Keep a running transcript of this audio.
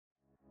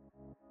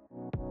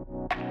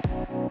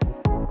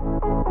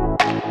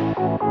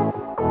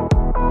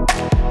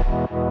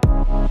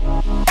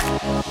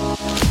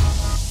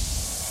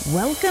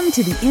Welcome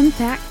to the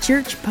Impact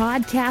Church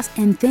podcast,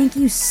 and thank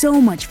you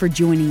so much for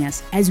joining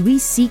us as we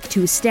seek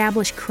to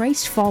establish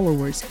Christ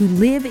followers who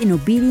live in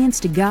obedience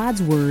to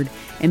God's word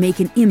and make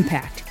an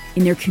impact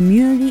in their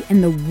community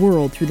and the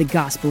world through the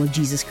gospel of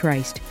Jesus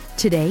Christ.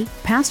 Today,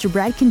 Pastor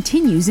Brad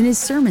continues in his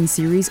sermon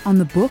series on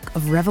the book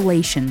of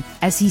Revelation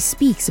as he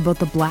speaks about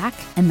the black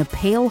and the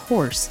pale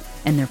horse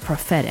and their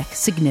prophetic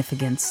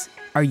significance.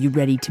 Are you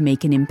ready to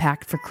make an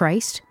impact for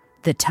Christ?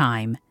 The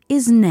time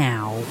is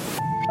now.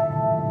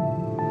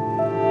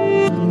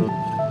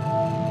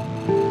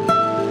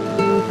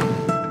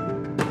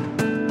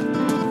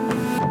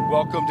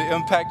 Welcome to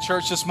Impact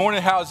Church this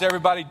morning. How's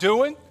everybody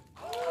doing?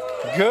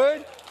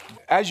 Good.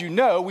 As you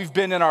know, we've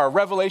been in our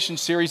Revelation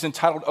series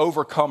entitled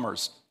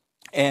Overcomers.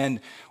 And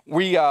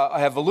we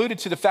have alluded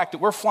to the fact that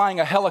we're flying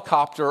a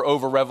helicopter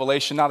over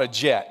Revelation, not a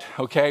jet,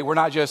 okay? We're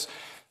not just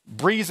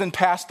breezing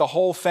past the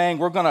whole thing.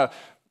 We're going to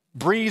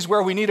breeze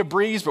where we need to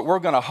breeze, but we're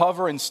going to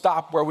hover and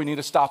stop where we need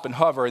to stop and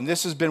hover. And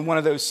this has been one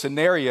of those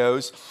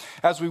scenarios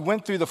as we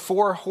went through the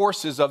four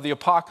horses of the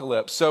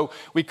apocalypse. So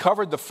we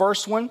covered the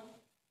first one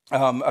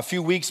a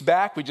few weeks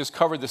back. We just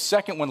covered the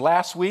second one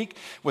last week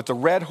with the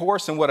red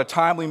horse, and what a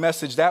timely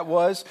message that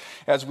was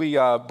as we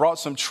brought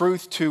some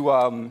truth to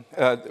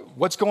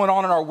what's going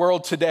on in our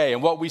world today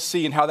and what we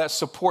see and how that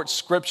supports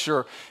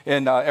Scripture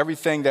and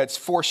everything that's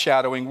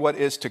foreshadowing what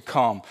is to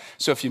come.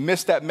 So if you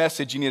missed that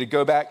message, you need to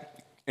go back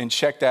and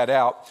check that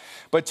out.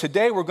 But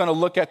today we're going to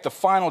look at the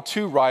final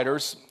two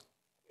riders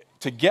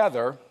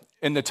together,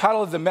 and the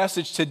title of the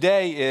message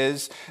today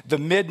is The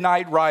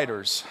Midnight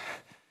Riders.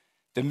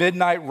 The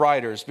Midnight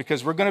Riders,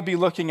 because we're going to be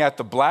looking at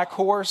the black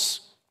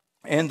horse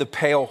and the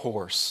pale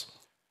horse.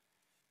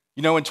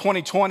 You know, in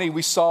 2020,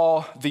 we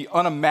saw the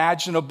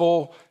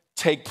unimaginable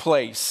take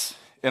place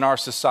in our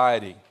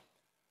society.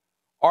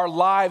 Our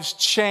lives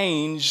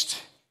changed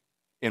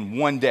in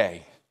one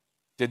day,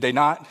 did they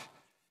not?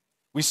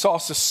 We saw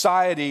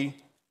society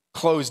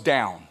close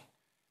down.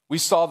 We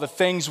saw the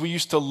things we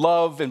used to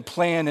love and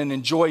plan and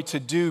enjoy to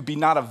do be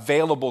not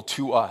available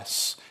to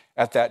us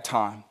at that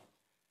time.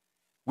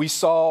 We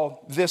saw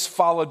this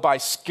followed by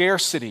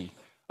scarcity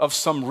of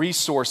some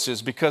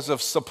resources because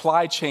of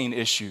supply chain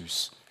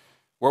issues,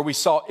 where we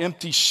saw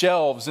empty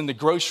shelves in the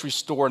grocery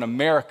store in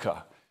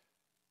America.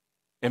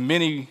 And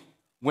many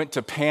went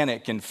to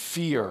panic and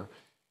fear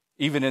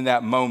even in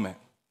that moment.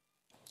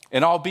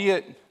 And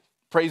albeit,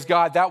 praise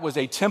God, that was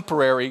a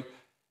temporary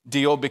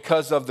deal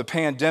because of the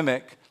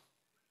pandemic.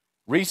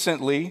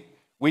 Recently,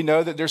 we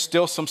know that there's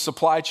still some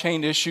supply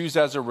chain issues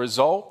as a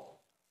result.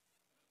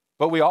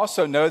 But we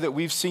also know that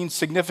we've seen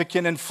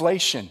significant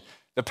inflation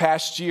the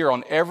past year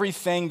on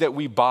everything that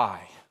we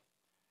buy.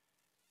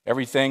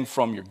 Everything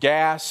from your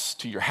gas,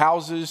 to your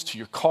houses, to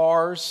your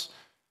cars,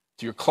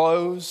 to your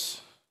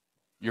clothes,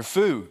 your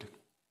food.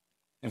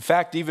 In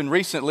fact, even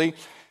recently,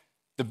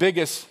 the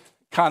biggest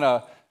kind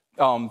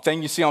of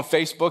thing you see on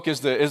Facebook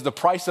is the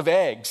price of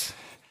eggs.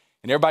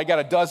 And everybody got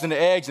a dozen of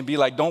eggs and be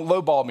like, don't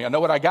lowball me, I know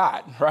what I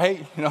got, right?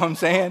 You know what I'm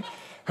saying?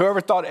 Whoever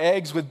thought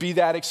eggs would be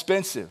that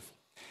expensive?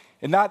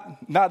 And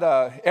not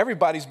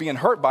everybody's being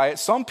hurt by it.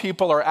 Some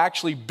people are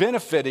actually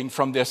benefiting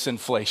from this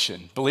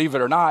inflation, believe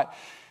it or not.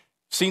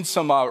 Seen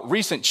some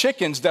recent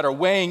chickens that are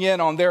weighing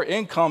in on their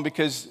income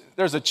because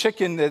there's a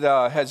chicken that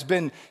has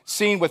been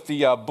seen with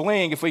the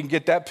bling, if we can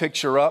get that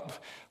picture up,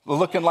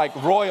 looking like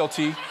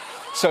royalty.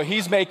 So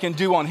he's making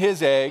do on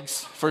his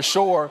eggs for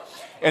sure.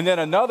 And then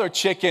another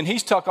chicken,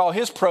 he's took all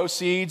his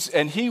proceeds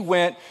and he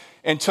went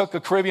and took a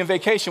Caribbean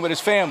vacation with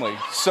his family.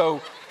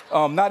 So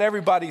not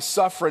everybody's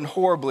suffering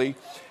horribly.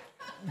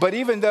 But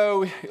even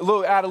though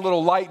add a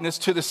little lightness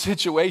to the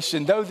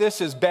situation, though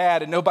this is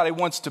bad and nobody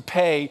wants to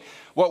pay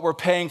what we're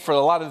paying for a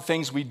lot of the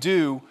things we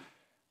do,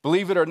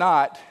 believe it or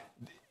not,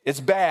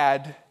 it's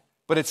bad,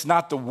 but it's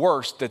not the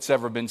worst that's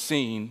ever been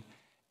seen,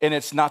 and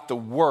it's not the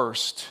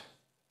worst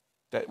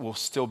that will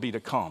still be to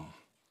come.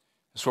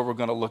 That's what we're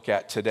going to look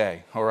at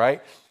today, all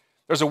right?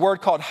 There's a word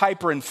called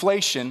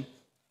hyperinflation,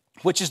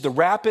 which is the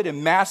rapid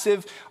and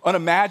massive,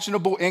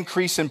 unimaginable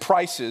increase in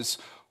prices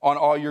on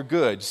all your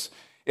goods.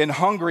 In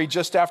Hungary,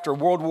 just after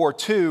World War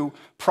II,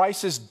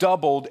 prices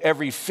doubled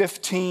every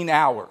 15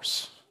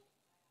 hours.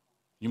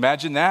 You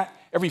imagine that?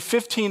 Every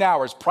 15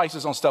 hours,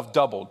 prices on stuff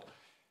doubled.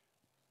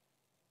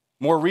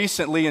 More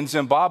recently in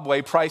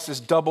Zimbabwe, prices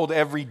doubled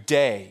every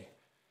day.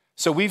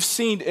 So we've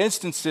seen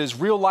instances,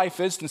 real life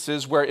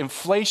instances, where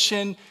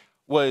inflation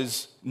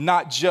was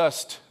not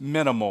just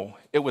minimal,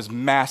 it was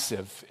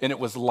massive, and it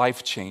was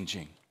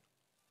life-changing.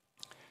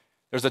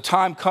 There's a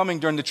time coming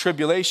during the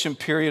tribulation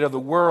period of the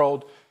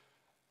world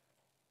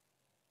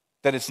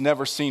that it's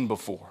never seen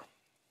before.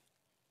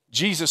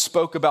 Jesus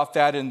spoke about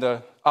that in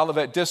the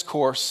Olivet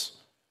Discourse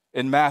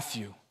in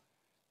Matthew,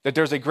 that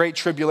there's a great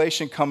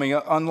tribulation coming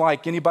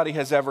unlike anybody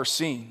has ever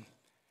seen.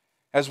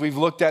 As we've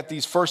looked at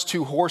these first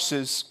two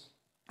horses,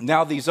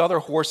 now these other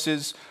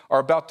horses are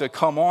about to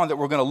come on that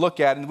we're going to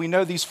look at. And we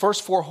know these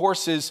first four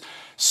horses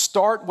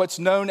start what's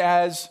known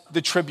as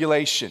the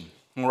tribulation,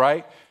 all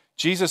right?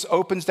 Jesus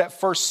opens that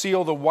first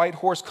seal, the white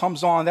horse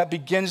comes on. That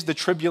begins the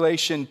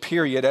tribulation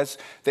period as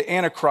the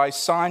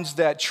Antichrist signs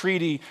that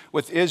treaty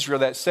with Israel,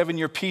 that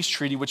 7-year peace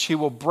treaty, which he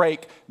will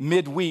break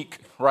midweek,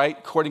 right?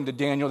 According to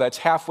Daniel, that's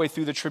halfway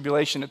through the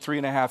tribulation at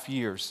 3.5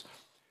 years.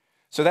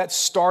 So that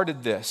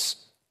started this.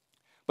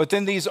 But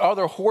then these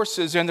other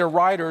horses and their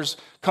riders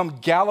come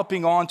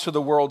galloping onto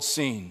the world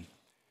scene.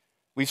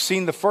 We've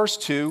seen the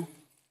first two.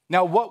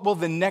 Now, what will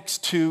the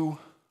next two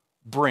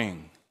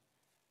bring?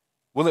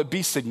 Will it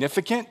be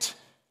significant?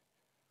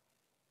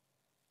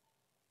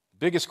 The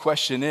biggest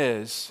question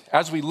is,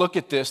 as we look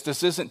at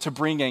this isn't to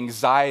bring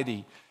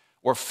anxiety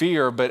or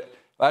fear, but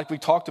like we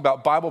talked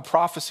about, Bible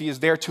prophecy is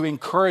there to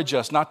encourage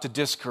us, not to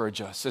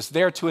discourage us. It's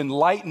there to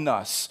enlighten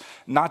us,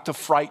 not to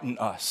frighten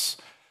us.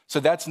 So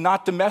that's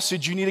not the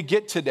message you need to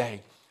get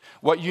today.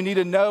 What you need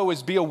to know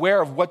is be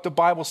aware of what the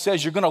Bible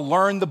says. You're going to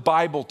learn the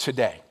Bible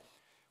today.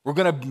 We're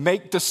going to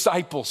make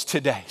disciples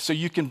today so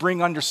you can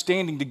bring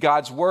understanding to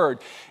God's word.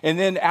 And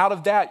then out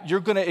of that, you're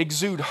going to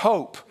exude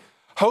hope.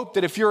 Hope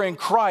that if you're in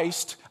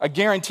Christ, a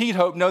guaranteed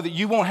hope, know that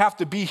you won't have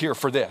to be here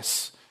for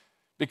this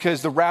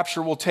because the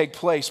rapture will take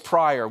place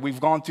prior.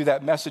 We've gone through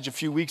that message a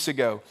few weeks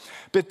ago.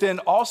 But then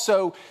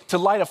also to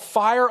light a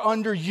fire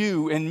under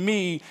you and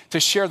me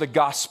to share the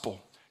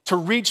gospel, to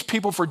reach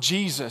people for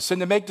Jesus and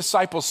to make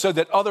disciples so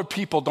that other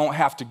people don't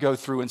have to go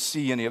through and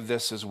see any of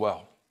this as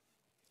well.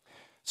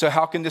 So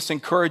how can this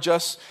encourage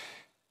us?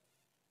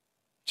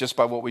 Just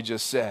by what we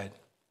just said.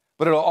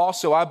 But it'll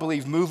also, I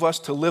believe, move us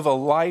to live a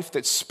life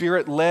that's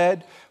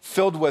spirit-led,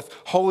 filled with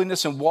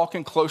holiness and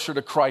walking closer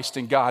to Christ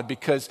and God.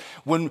 Because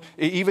when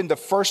even the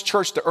first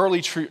church, the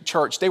early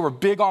church, they were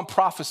big on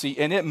prophecy,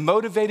 and it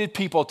motivated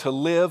people to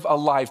live a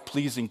life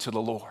pleasing to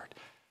the Lord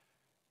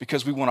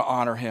because we want to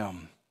honor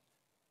him.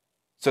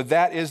 So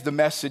that is the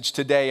message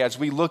today as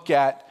we look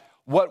at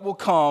what will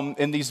come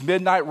in these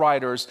midnight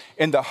riders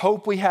and the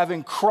hope we have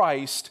in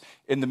Christ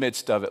in the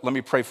midst of it. Let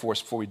me pray for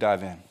us before we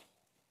dive in.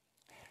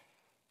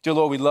 Dear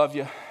Lord, we love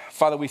you.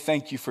 Father, we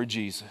thank you for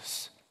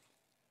Jesus.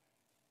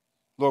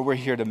 Lord, we're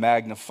here to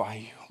magnify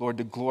you. Lord,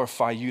 to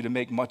glorify you, to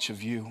make much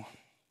of you.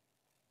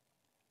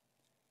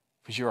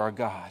 Because you're our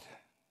God.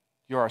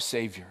 You're our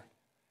Savior.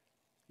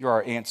 You're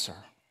our answer.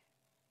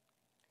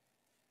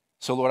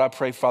 So, Lord, I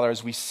pray, Father,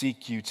 as we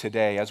seek you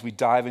today, as we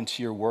dive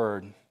into your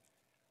word,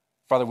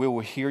 Father, we will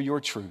hear your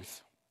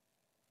truth.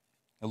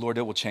 And Lord,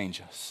 it will change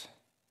us.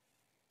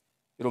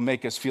 It'll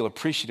make us feel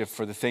appreciative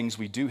for the things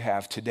we do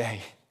have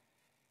today,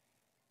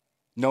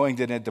 knowing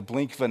that at the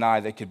blink of an eye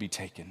they could be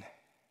taken.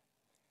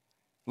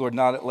 Lord,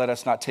 let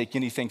us not take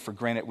anything for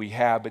granted we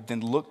have, but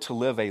then look to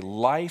live a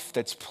life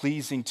that's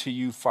pleasing to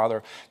you,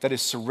 Father, that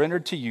is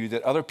surrendered to you,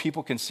 that other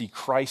people can see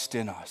Christ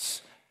in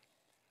us.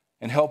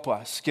 And help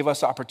us, give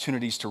us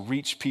opportunities to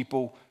reach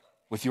people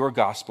with your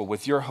gospel,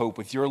 with your hope,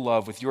 with your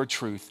love, with your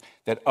truth,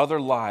 that other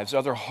lives,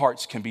 other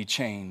hearts can be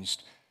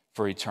changed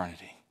for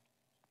eternity.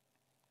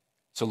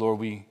 So, Lord,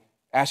 we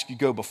ask you to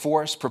go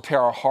before us,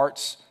 prepare our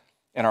hearts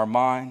and our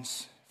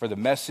minds for the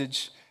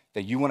message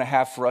that you want to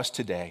have for us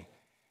today.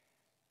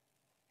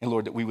 And,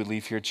 Lord, that we would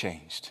leave here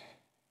changed.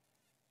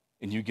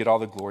 And you get all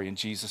the glory in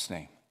Jesus'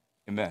 name.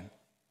 Amen.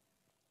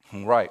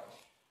 All right.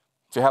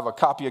 If you have a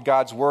copy of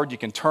God's word, you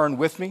can turn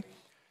with me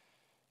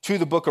to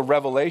the book of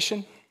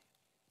Revelation.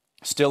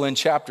 Still in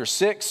chapter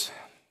 6,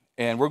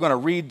 and we're going to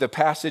read the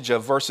passage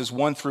of verses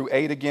 1 through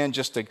 8 again,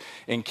 just to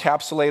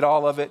encapsulate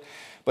all of it.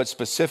 But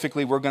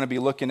specifically, we're going to be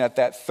looking at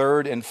that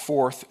third and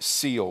fourth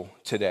seal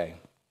today.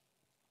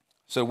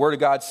 So the Word of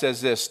God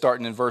says this,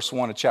 starting in verse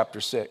 1 of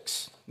chapter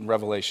 6 in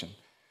Revelation.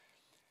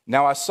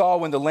 Now I saw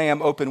when the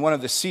Lamb opened one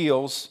of the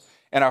seals,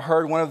 and I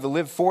heard one of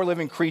the 4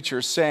 living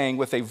creatures saying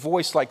with a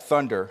voice like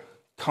thunder,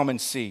 "Come and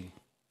see."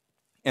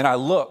 And I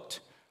looked,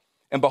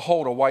 and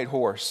behold, a white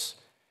horse.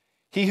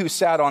 He who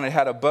sat on it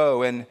had a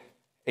bow, and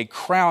a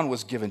crown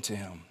was given to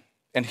him.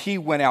 And he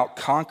went out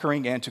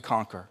conquering and to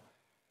conquer.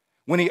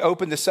 When he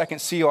opened the second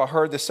seal, I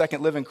heard the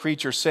second living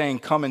creature saying,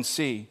 "Come and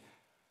see."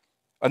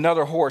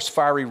 Another horse,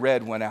 fiery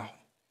red, went out.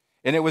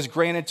 And it was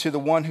granted to the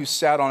one who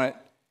sat on it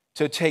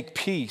to take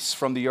peace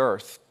from the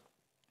earth,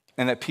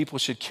 and that people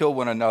should kill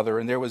one another.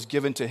 And there was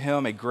given to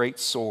him a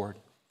great sword.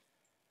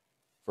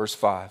 Verse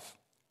 5.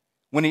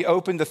 When he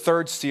opened the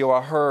third seal,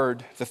 I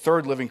heard the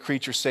third living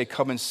creature say,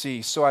 "Come and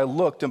see." So I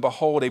looked, and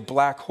behold, a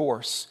black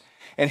horse.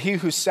 And he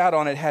who sat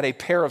on it had a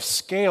pair of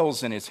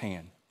scales in his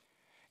hand.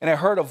 And I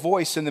heard a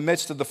voice in the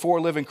midst of the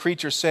 4 living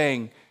creatures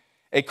saying,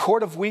 "A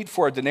quart of wheat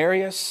for a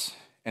denarius,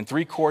 and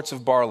 3 quarts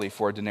of barley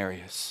for a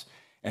denarius.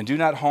 And do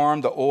not harm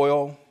the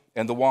oil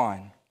and the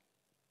wine."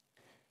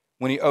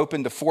 When he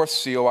opened the fourth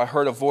seal, I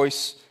heard a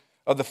voice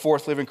of the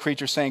 4th living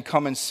creature saying,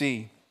 "Come and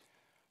see."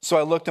 So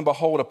I looked, and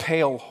behold, a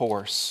pale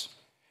horse.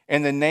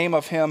 And the name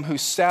of him who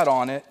sat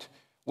on it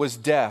was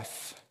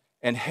Death,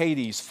 and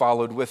Hades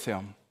followed with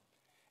him.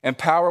 And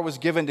power was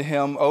given to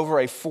him over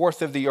a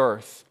fourth of the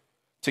earth,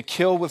 to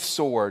kill with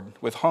sword,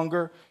 with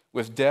hunger,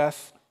 with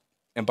death,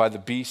 and by the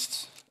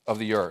beasts of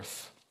the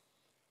earth.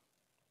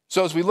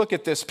 So as we look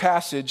at this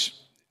passage,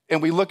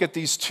 and we look at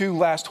these two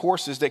last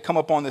horses that come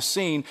up on the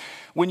scene,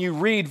 when you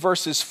read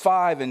verses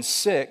 5 and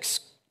 6,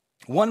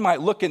 one might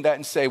look at that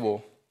and say,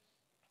 well,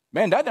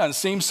 man, that doesn't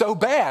seem so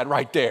bad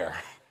right there.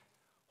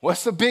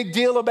 What's the big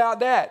deal about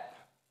that?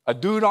 A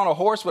dude on a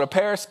horse with a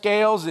pair of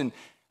scales, and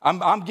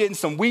I'm getting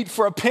some wheat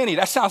for a penny.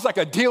 That sounds like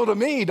a deal to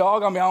me,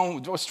 dog. I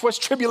mean, what's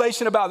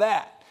tribulation about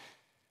that?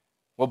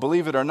 Well,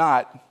 believe it or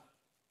not,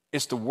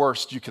 it's the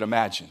worst you could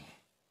imagine.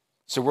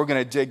 So we're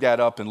going to dig that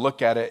up and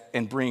look at it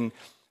and bring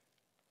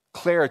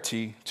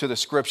clarity to the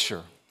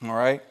scripture, all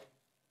right?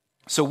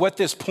 So what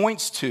this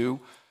points to,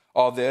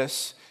 all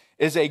this,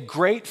 is a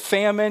great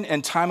famine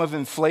and time of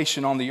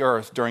inflation on the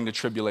earth during the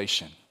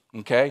tribulation,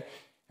 okay?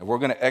 And we're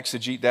going to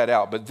exegete that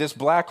out. But this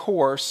black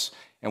horse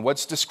and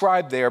what's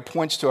described there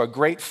points to a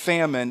great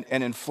famine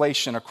and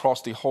inflation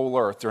across the whole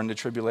earth during the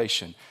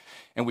tribulation.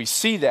 And we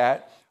see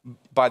that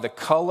by the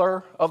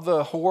color of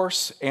the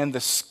horse and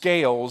the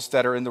scales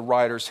that are in the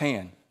rider's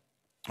hand,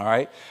 all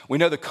right? We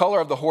know the color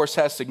of the horse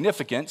has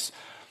significance.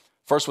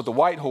 First with the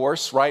white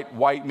horse, right?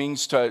 White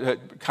means to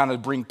kind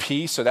of bring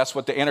peace, so that's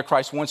what the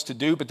Antichrist wants to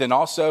do. But then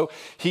also,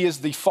 he is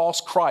the false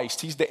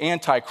Christ. He's the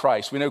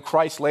Antichrist. We know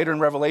Christ later in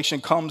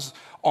Revelation comes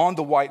on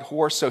the white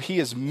horse, so he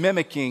is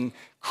mimicking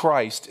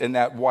Christ in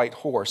that white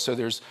horse. So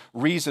there's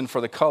reason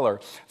for the color.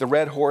 The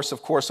red horse,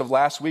 of course, of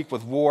last week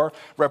with war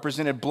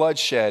represented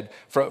bloodshed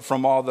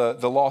from all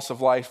the loss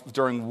of life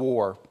during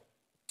war.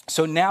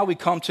 So now we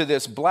come to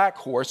this black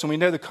horse, and we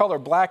know the color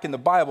black in the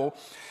Bible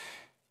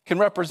can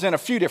represent a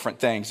few different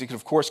things. It can,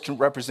 of course, can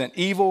represent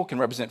evil, can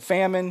represent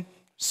famine,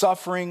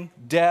 suffering,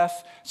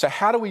 death. So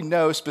how do we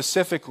know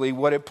specifically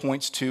what it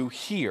points to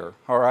here,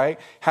 all right?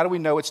 How do we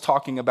know it's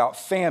talking about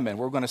famine?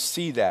 We're going to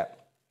see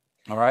that,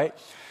 all right?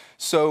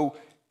 So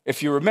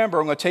if you remember,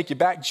 I'm going to take you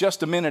back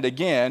just a minute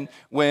again,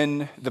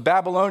 when the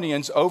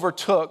Babylonians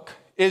overtook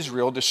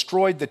Israel,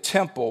 destroyed the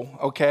temple,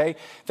 okay?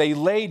 They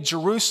laid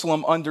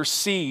Jerusalem under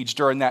siege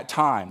during that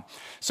time.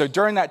 So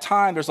during that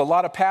time, there's a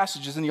lot of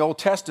passages in the Old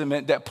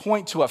Testament that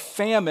point to a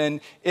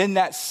famine in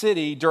that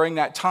city during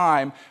that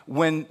time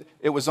when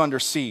it was under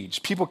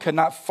siege. People could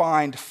not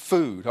find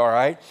food, all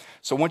right?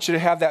 So I want you to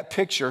have that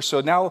picture.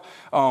 So now,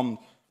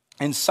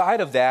 inside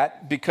of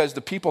that, because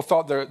the people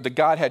thought the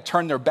God had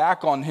turned their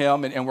back on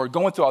him and were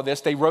going through all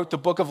this, they wrote the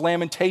book of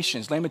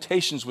Lamentations.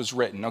 Lamentations was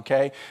written,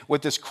 okay,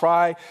 with this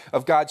cry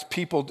of God's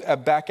people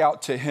back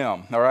out to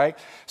him, all right?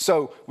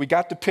 So we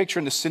got the picture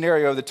and the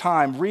scenario of the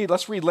time.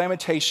 Let's read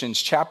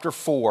Lamentations chapter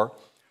 4,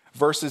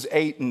 verses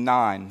 8 and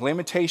 9.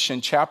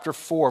 Lamentation chapter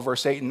 4,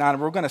 verse 8 and 9.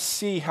 And we're going to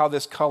see how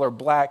this color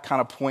black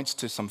kind of points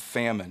to some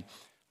famine,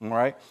 all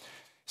right? It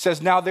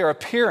says, now their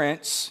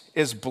appearance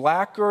is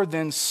blacker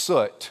than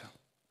soot.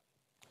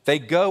 They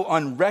go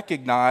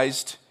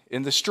unrecognized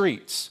in the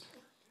streets.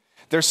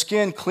 Their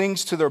skin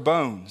clings to their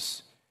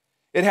bones.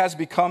 It has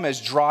become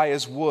as dry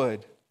as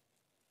wood.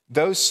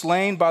 Those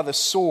slain by the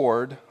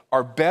sword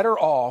are better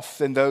off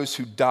than those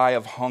who die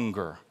of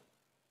hunger,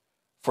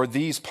 for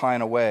these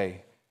pine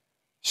away,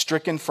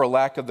 stricken for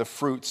lack of the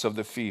fruits of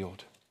the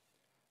field.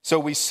 So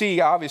we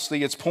see,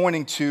 obviously, it's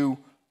pointing to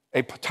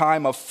a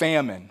time of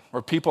famine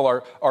where people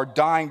are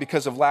dying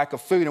because of lack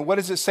of food. And what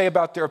does it say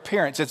about their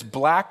appearance? It's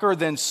blacker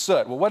than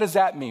soot. Well, what does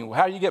that mean? Well,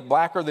 how do you get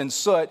blacker than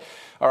soot,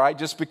 all right,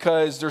 just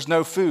because there's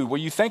no food?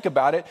 Well, you think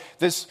about it.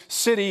 This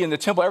city and the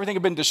temple, everything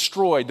had been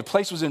destroyed. The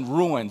place was in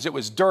ruins. It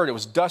was dirt. It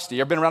was dusty.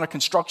 You ever been around a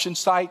construction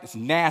site? It's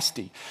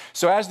nasty.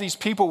 So as these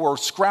people were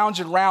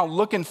scrounging around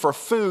looking for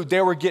food, they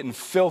were getting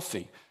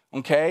filthy,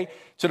 okay?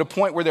 To the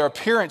point where their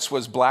appearance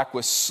was black,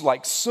 was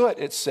like soot,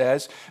 it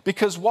says.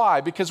 Because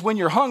why? Because when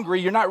you're hungry,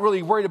 you're not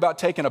really worried about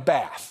taking a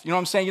bath. You know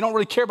what I'm saying? You don't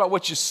really care about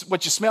what you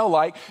smell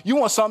like. You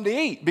want something to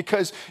eat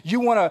because you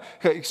want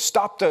to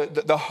stop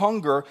the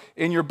hunger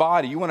in your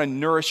body. You want to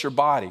nourish your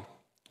body.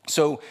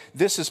 So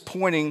this is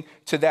pointing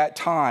to that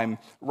time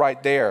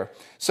right there.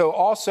 So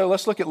also,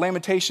 let's look at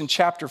Lamentations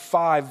chapter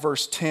 5,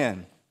 verse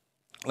 10.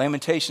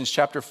 Lamentations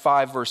chapter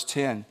 5, verse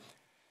 10.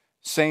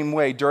 Same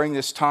way, during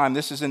this time,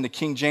 this is in the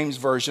King James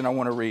Version I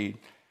want to read.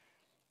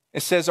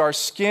 It says, our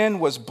skin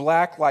was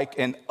black like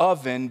an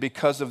oven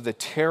because of the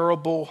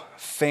terrible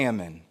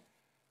famine.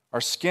 Our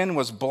skin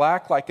was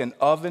black like an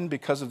oven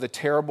because of the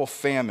terrible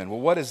famine. Well,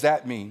 what does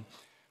that mean?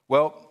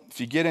 Well, if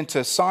you get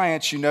into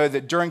science, you know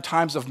that during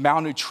times of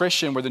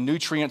malnutrition where the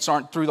nutrients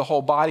aren't through the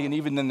whole body and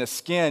even in the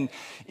skin,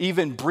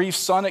 even brief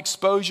sun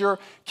exposure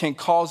can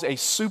cause a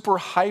super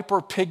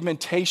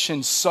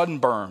hyperpigmentation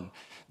sunburn.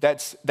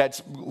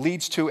 That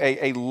leads to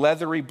a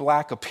leathery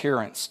black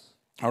appearance,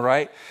 all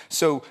right?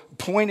 So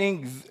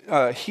pointing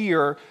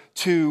here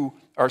to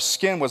our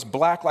skin was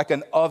black like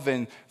an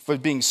oven for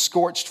being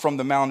scorched from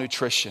the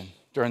malnutrition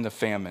during the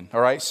famine,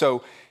 all right?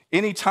 So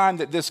anytime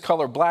that this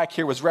color black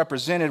here was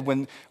represented,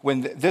 when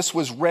this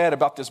was read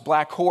about this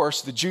black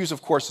horse, the Jews,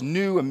 of course,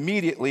 knew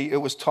immediately it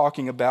was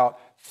talking about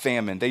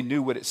famine. They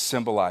knew what it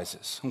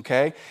symbolizes,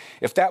 okay?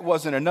 If that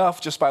wasn't enough,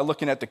 just by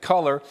looking at the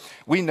color,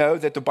 we know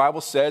that the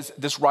Bible says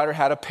this rider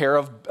had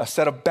a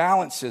set of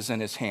balances in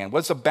his hand.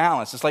 What's a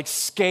balance? It's like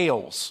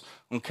scales,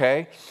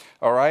 okay?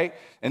 all right?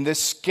 And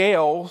this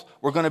scale,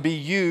 we're going to be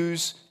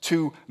used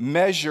to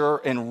measure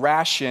and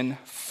ration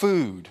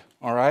food,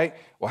 all right?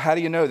 Well, how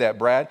do you know that,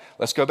 Brad?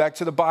 Let's go back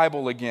to the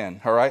Bible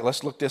again, all right?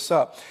 Let's look this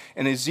up.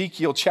 In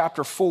Ezekiel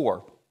chapter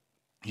 4,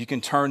 you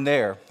can turn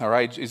there, all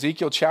right?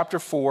 Ezekiel chapter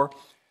 4,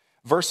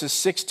 verses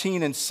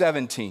 16 and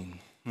 17,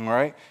 all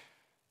right?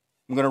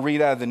 I'm going to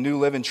read out of the New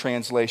Living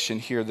Translation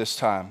here this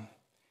time.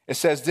 It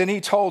says, "Then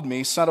he told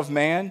me, son of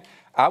man,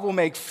 I will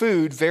make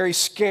food very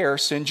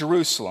scarce in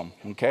Jerusalem."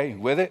 Okay,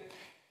 with it?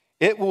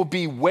 "It will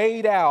be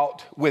weighed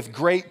out with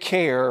great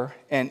care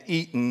and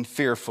eaten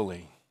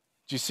fearfully."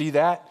 Do you see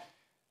that?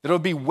 It'll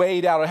be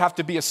weighed out. It'll have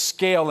to be a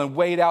scale and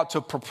weighed out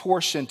to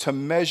proportion to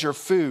measure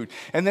food.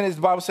 And then as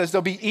the Bible says,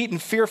 they'll be eaten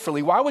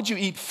fearfully. Why would you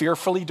eat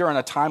fearfully during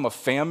a time of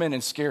famine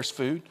and scarce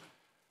food?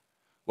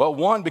 Well,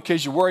 one,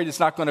 because you're worried it's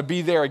not going to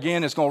be there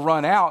again, it's going to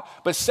run out.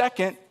 But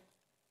second,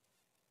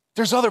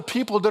 there's other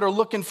people that are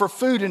looking for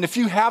food. And if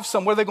you have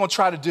some, what are they going to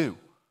try to do?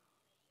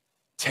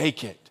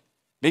 Take it.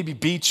 Maybe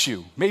beat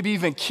you, maybe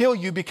even kill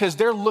you, because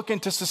they're looking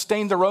to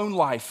sustain their own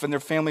life and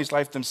their family's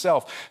life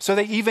themselves. So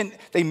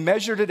they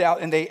measured it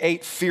out and they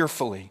ate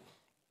fearfully.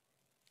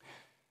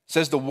 It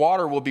says the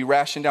water will be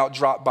rationed out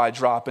drop by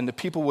drop and the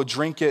people will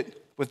drink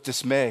it with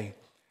dismay.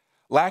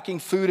 Lacking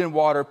food and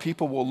water,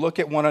 people will look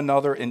at one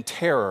another in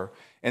terror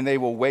and they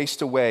will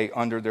waste away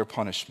under their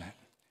punishment.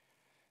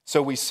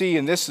 So we see,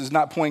 and this is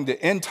not pointing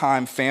to end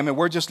time famine,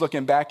 we're just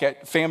looking back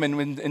at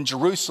famine in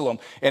Jerusalem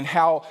and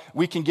how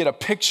we can get a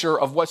picture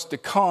of what's to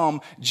come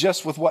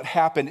just with what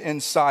happened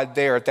inside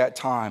there at that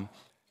time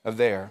of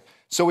there.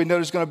 So we know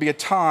there's going to be a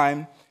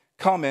time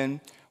coming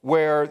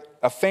where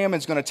a famine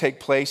is going to take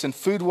place and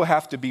food will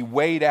have to be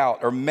weighed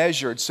out or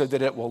measured so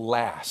that it will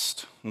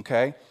last,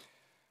 okay?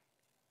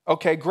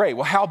 Okay, great.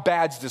 Well, how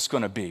bad is this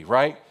going to be,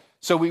 right?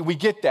 So we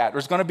get that.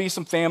 There's going to be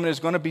some famine. There's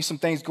going to be some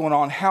things going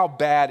on. How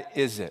bad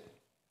is it?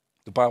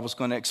 The Bible's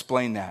going to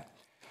explain that.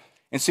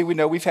 And see, we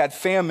know we've had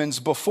famines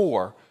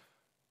before,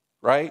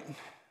 right?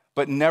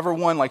 But never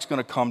one like's going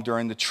to come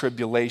during the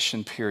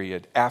tribulation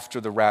period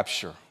after the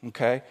rapture,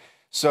 okay?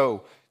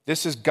 So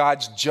this is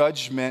God's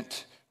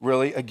judgment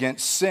really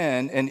against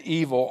sin and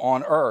evil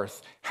on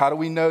earth. How do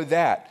we know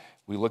that?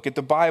 We look at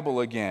the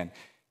Bible again.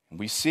 And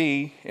we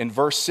see in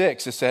verse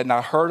 6, it said, "And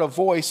I heard a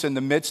voice in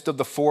the midst of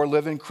the four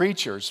living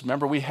creatures."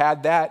 Remember, we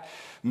had that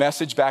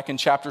message back in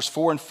chapters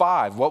 4 and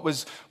 5. What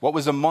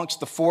was amongst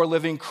the four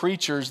living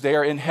creatures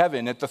there in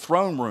heaven at the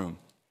throne room?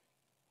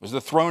 It was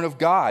the throne of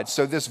God.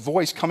 So this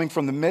voice coming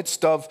from the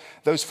midst of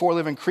those four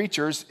living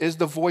creatures is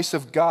the voice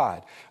of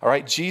God. All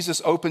right,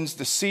 Jesus opens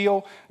the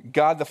seal.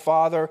 God the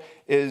Father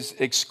is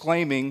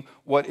exclaiming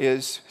what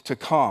is to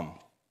come.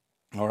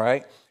 All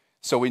right,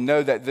 so we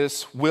know that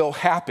this will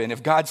happen.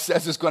 If God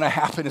says it's going to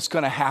happen, it's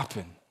going to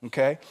happen.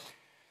 Okay,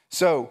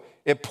 so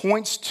it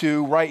points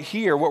to right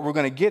here what we're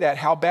going to get at.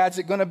 How bad is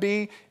it going to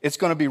be? It's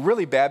going to be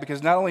really bad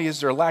because not only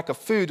is there a lack of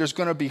food, there's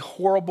going to be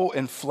horrible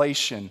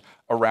inflation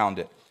around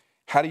it.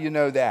 How do you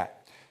know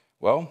that?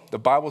 Well, the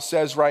Bible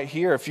says right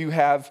here, if you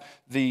have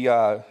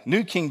the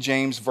New King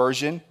James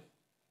Version,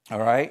 all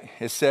right,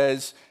 it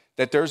says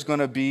that there's going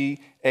to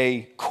be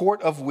a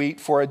quart of wheat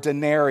for a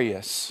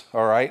denarius,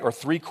 all right, or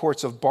 3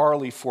 quarts of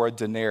barley for a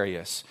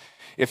denarius.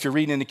 If you're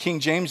reading in the King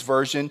James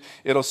Version,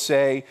 it'll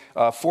say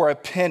for a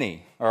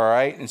penny, all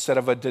right, instead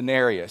of a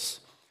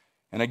denarius.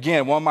 And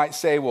again, one might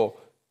say, well,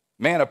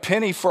 man, a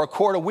penny for a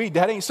quart of wheat,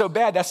 that ain't so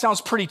bad. That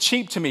sounds pretty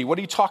cheap to me. What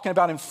are you talking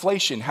about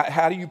inflation?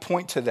 How do you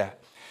point to that?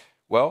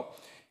 Well,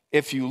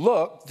 if you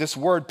look, this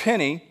word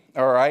penny,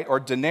 all right, or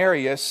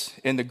denarius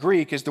in the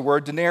Greek is the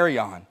word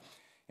denarion.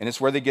 And it's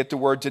where they get the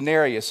word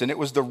denarius. And it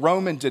was the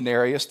Roman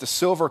denarius, the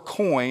silver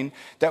coin,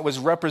 that was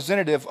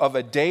representative of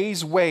a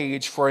day's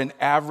wage for an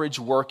average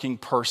working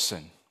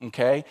person,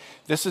 okay?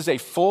 This is a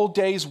full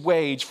day's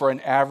wage for an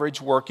average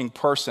working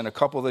person. A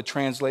couple of the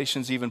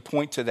translations even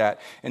point to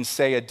that and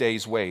say a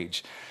day's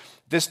wage.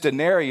 This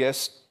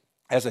denarius,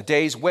 as a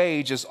day's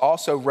wage, is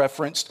also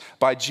referenced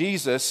by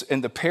Jesus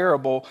in the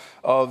parable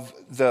of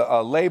the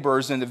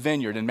laborers in the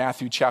vineyard in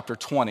Matthew chapter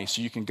 20.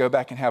 So you can go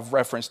back and have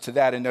reference to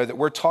that and know that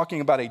we're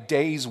talking about a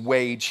day's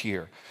wage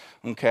here,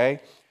 okay?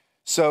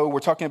 So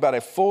we're talking about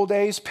a full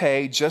day's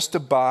pay just to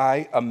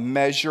buy a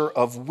measure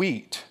of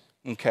wheat,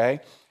 okay?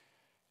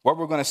 What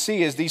we're going to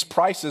see is these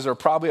prices are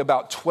probably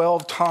about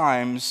 12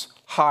 times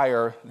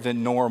higher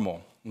than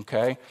normal,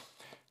 okay?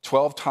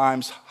 12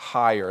 times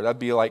higher. That'd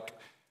be like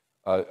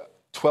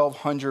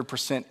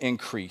 1,200%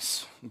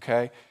 increase,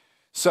 okay?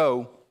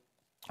 So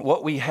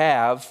what we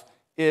have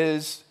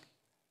is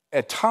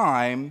a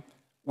time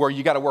where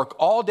you got to work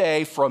all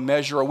day for a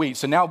measure of wheat.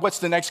 So now what's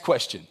the next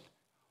question?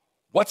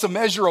 What's a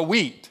measure of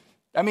wheat?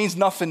 That means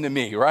nothing to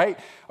me, right?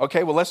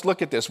 Okay, well, let's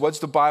look at this. What's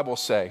the Bible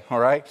say, all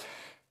right?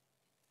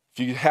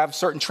 If you have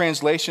certain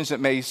translations that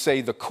may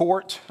say the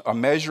quart, a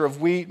measure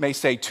of wheat, may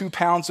say 2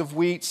 pounds of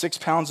wheat, 6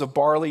 pounds of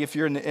barley if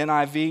you're in the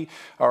NIV,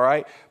 all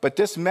right? But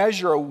this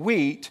measure of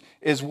wheat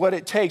is what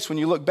it takes, when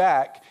you look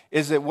back,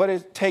 is it what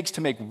it takes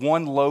to make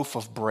 1 loaf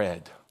of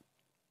bread.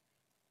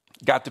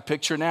 Got the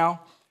picture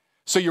now?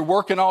 So you're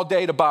working all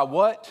day to buy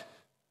what?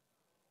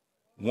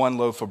 one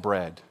loaf of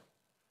bread.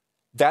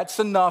 That's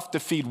enough to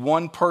feed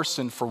one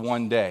person for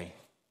one day.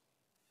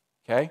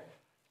 Okay?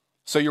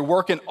 So you're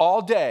working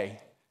all day,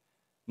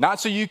 not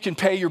so you can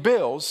pay your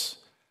bills,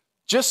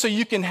 just so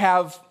you can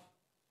have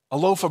a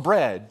loaf of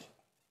bread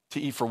to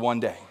eat for one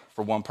day,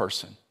 for one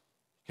person.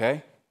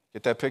 Okay?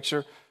 Get that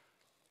picture?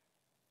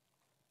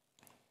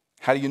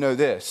 How do you know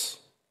this?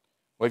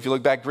 Well, if you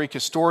look back, Greek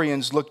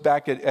historians looked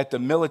back at the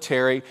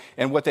military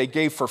and what they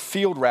gave for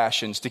field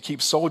rations to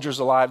keep soldiers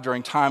alive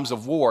during times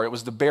of war. It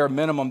was the bare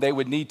minimum they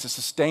would need to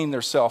sustain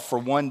themselves for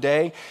one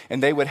day,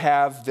 and they would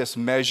have this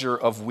measure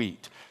of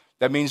wheat.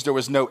 That means there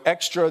was no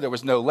extra, there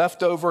was no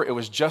leftover. It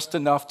was just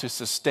enough to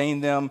sustain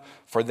them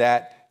for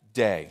that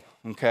day,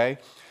 okay?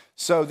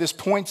 So this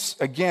points,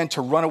 again,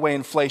 to runaway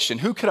inflation.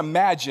 Who could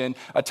imagine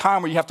a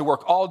time where you have to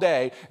work all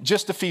day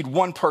just to feed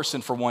one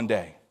person for one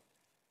day?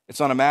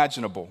 It's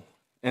unimaginable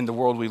in the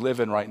world we live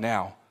in right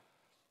now.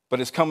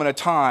 But it's coming a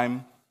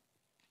time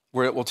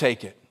where it will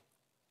take it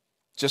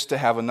just to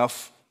have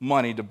enough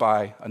money to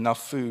buy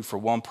enough food for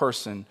one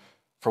person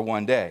for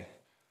one day.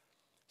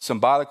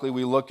 Symbolically,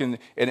 we look and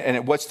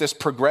what's this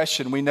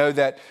progression? We know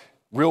that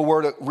real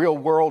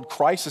world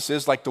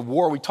crises like the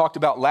war we talked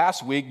about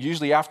last week,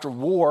 usually after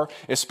war,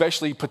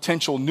 especially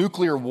potential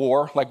nuclear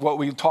war, like what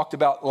we talked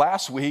about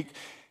last week,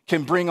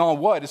 can bring on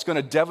what? It's going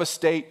to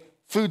devastate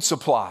food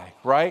supply,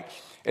 right?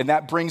 And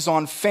that brings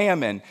on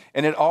famine,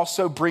 and it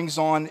also brings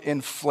on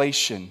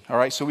inflation, all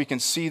right? So we can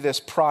see this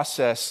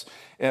process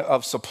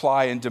of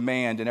supply and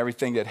demand and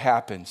everything that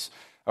happens,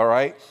 all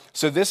right?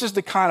 So this is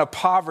the kind of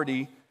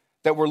poverty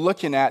that we're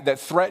looking at that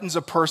threatens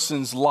a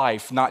person's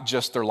life, not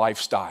just their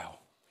lifestyle.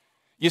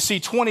 You see,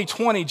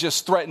 2020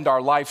 just threatened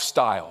our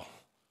lifestyle.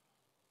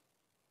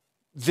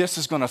 This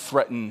is going to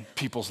threaten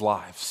people's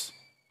lives.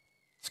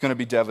 It's going to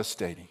be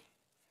devastating,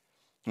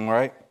 all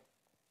right?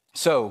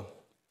 So,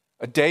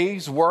 a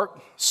day's work,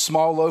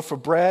 small loaf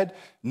of bread,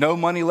 no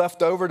money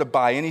left over to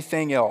buy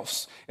anything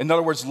else. In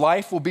other words,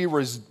 life will be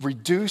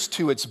reduced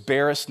to its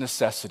barest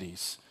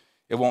necessities.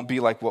 It won't be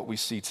like what we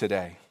see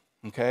today,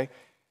 okay?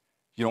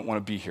 You don't want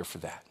to be here for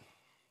that,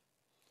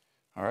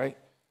 all right?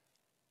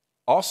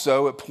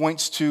 Also, it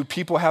points to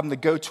people having to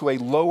go to a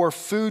lower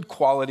food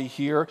quality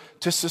here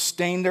to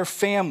sustain their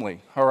family,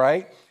 all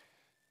right?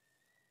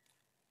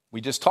 We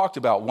just talked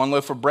about one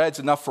loaf of bread is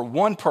enough for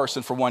one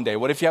person for one day.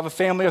 What if you have a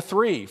family of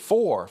 3,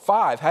 4,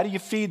 5? How do you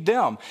feed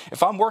them?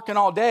 If I'm working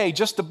all day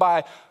just to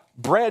buy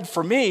bread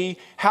for me,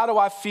 how do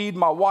I feed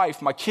my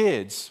wife, my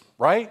kids,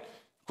 right?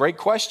 Great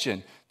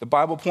question. The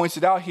Bible points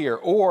it out here.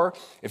 Or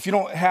if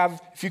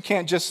you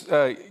can't just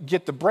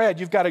get the bread,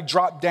 you've got to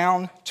drop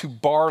down to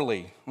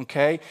barley,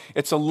 okay?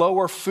 It's a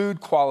lower food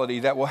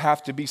quality that will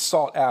have to be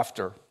sought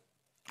after,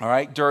 all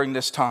right, during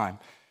this time.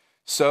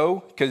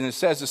 So, because it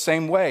says the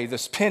same way,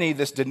 this penny,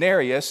 this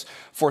denarius,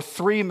 for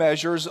 3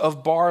 measures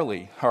of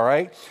barley, all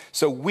right?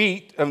 So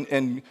wheat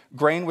and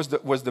grain was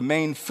the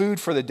main food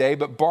for the day,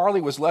 but barley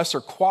was lesser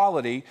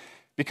quality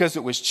because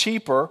it was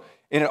cheaper,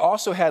 and it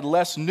also had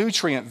less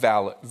nutrient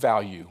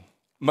value.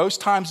 Most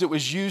times it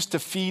was used to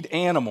feed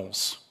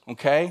animals,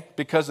 okay,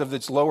 because of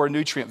its lower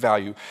nutrient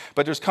value.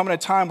 But there's coming a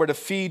time where to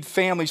feed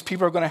families,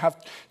 people are going to have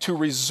to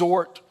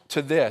resort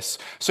to this.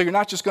 So you're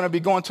not just going to be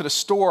going to the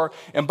store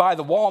and buy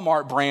the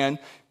Walmart brand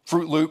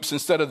Fruit Loops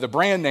instead of the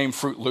brand name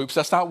Fruit Loops.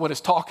 That's not what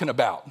it's talking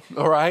about,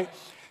 all right?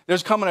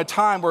 There's coming a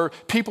time where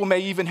people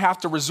may even have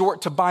to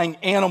resort to buying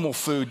animal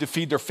food to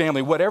feed their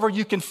family, whatever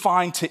you can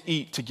find to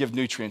eat to give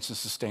nutrients and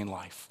sustain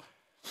life.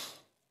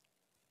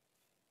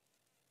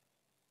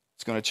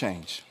 It's going to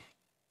change,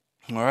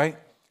 all right?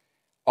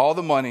 All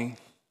the money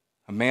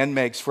a man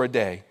makes for a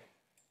day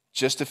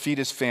just to feed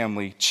his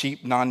family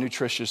cheap,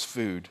 non-nutritious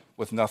food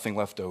with nothing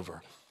left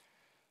over.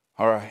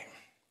 All right.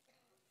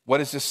 What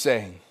is this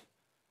saying?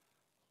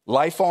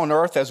 Life on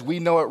earth as we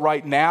know it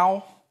right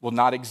now will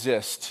not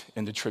exist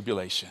in the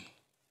tribulation.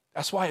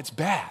 That's why it's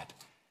bad.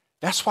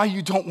 That's why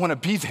you don't want to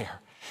be there.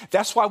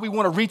 That's why we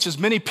want to reach as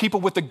many people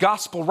with the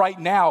gospel right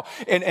now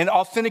and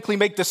authentically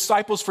make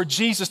disciples for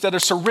Jesus that are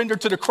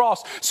surrendered to the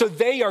cross so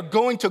they are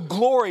going to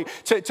glory,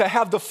 to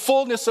have the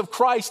fullness of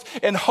Christ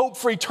and hope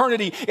for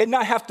eternity and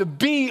not have to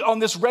be on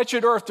this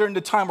wretched earth during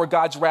the time where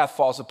God's wrath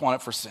falls upon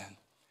it for sin.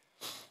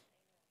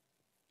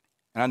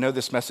 And I know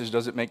this message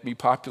doesn't make me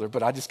popular,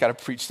 but I just got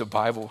to preach the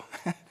Bible.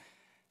 I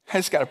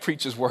just got to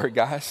preach his word,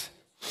 guys.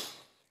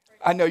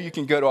 I know you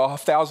can go to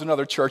 1,000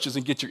 other churches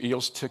and get your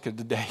ears tickled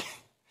today.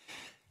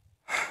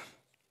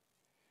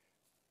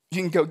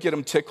 You can go get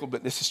them tickled,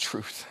 but this is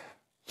truth.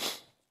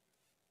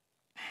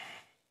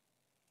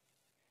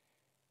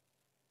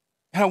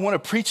 And I want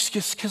to preach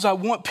just because I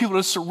want people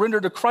to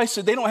surrender to Christ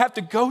so they don't have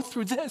to go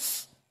through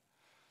this.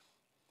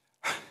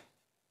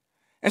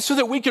 And so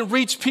that we can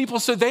reach people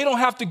so they don't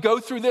have to go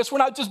through this. We're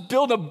not just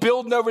building a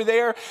building over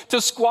there to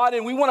squat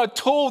in. We want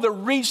a tool to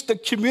reach the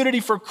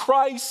community for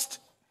Christ.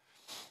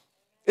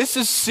 This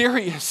is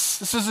serious.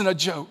 This isn't a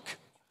joke.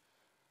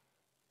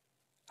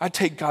 I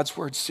take God's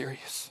word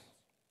serious.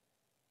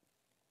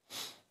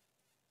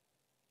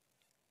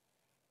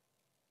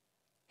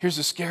 Here's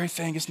the scary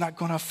thing. It's not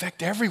going to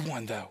affect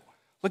everyone, though.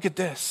 Look at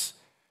this.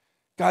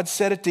 God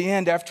said at the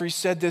end, after he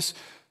said this,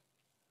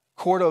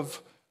 quart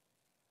of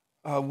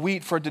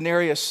wheat for a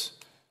denarius,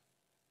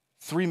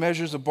 3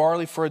 measures of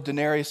barley for a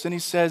denarius. Then he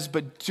says,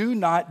 but do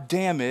not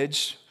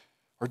damage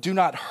or do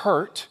not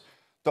hurt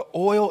the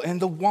oil and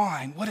the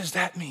wine. What does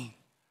that mean?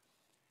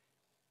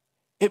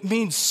 It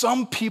means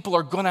some people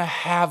are going to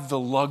have the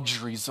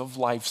luxuries of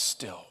life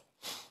still.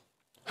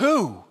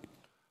 Who?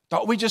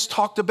 Thought we just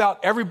talked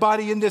about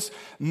everybody in this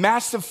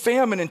massive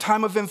famine and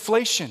time of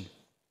inflation.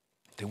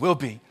 They will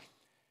be.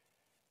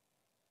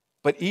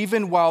 But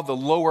even while the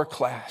lower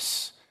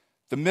class,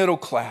 the middle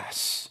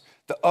class,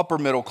 the upper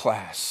middle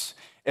class,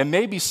 and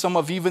maybe some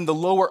of even the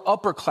lower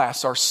upper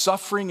class are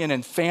suffering and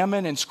in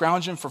famine and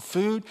scrounging for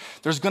food,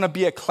 there's going to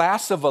be a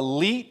class of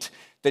elite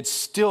that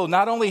still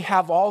not only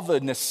have all the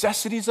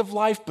necessities of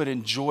life, but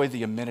enjoy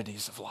the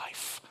amenities of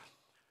life.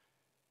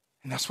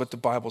 And that's what the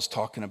Bible's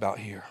talking about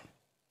here.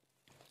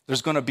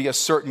 There's going to be a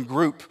certain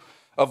group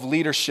of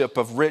leadership,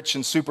 of rich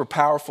and super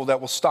powerful, that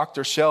will stock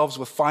their shelves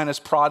with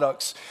finest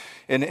products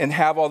and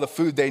have all the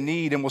food they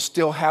need, and will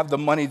still have the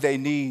money they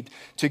need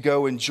to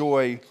go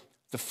enjoy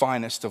the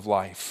finest of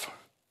life.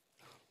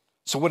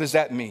 So what does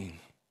that mean?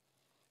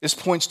 This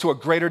points to a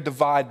greater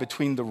divide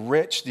between the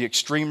rich, the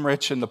extreme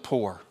rich, and the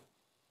poor.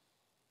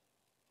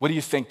 What do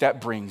you think that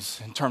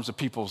brings in terms of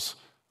people's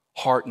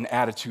heart and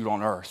attitude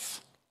on earth?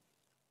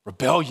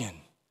 Rebellion,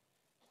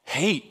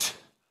 hate,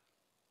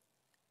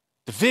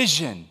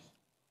 division,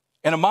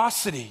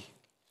 animosity,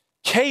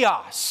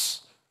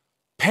 chaos,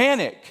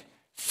 panic,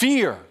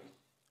 fear,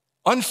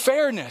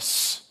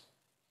 unfairness.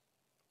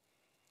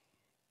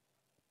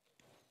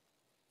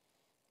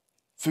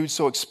 Food's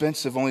so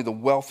expensive, only the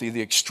wealthy,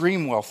 the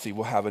extreme wealthy,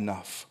 will have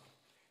enough.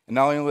 And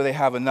not only will they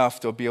have enough,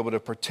 they'll be able to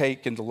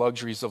partake in the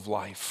luxuries of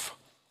life.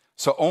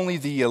 So only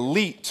the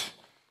elite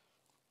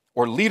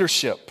or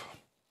leadership,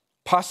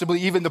 possibly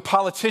even the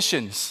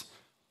politicians,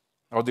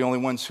 are the only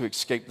ones who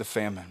escape the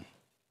famine.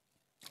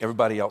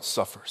 Everybody else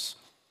suffers.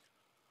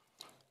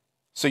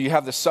 So you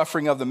have the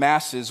suffering of the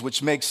masses,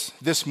 which makes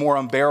this more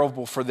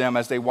unbearable for them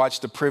as they watch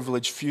the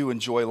privileged few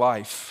enjoy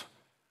life.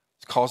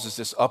 It causes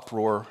this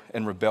uproar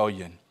and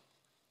rebellion.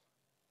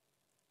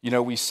 You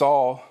know, we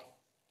saw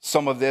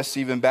some of this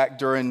even back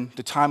during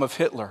the time of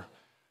Hitler,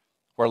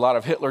 where a lot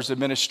of Hitler's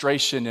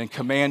administration and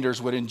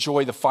commanders would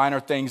enjoy the finer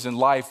things in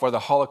life, where the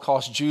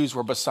Holocaust Jews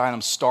were beside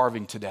them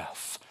starving to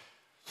death.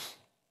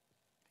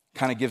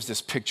 Kind of gives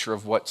this picture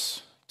of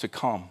what's to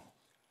come.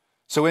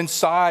 So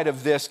inside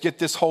of this, get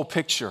this whole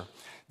picture.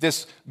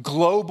 This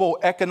global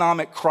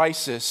economic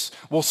crisis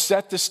will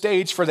set the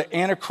stage for the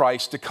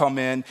Antichrist to come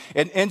in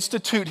and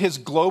institute his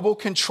global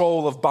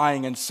control of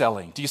buying and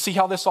selling. Do you see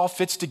how this all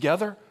fits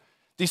together?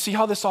 Do you see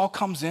how this all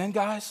comes in,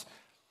 guys?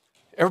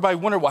 Everybody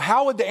wondered, well,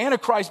 how would the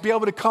Antichrist be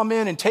able to come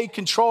in and take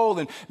control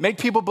and make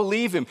people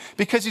believe him?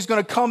 Because he's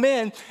going to come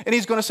in and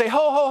he's going to say, ho,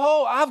 ho,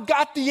 ho, I've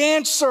got the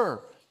answer.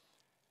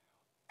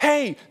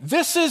 Hey,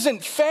 this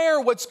isn't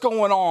fair what's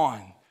going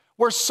on,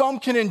 where some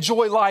can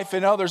enjoy life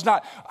and others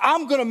not.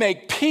 I'm going to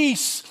make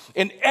peace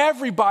and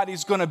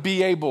everybody's going to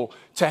be able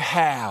to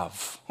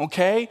have,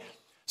 okay?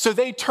 So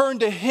they turn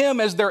to him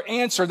as their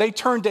answer. They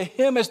turn to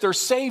him as their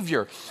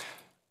savior.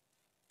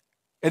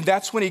 And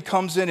that's when he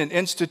comes in and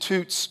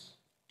institutes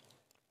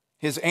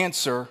his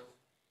answer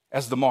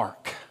as the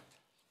mark.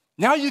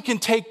 Now you can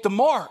take the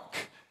mark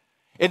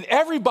and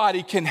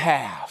everybody can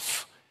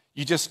have.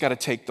 You just got to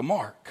take the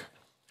mark.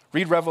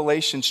 Read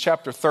Revelation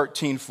chapter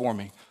 13 for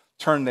me.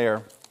 Turn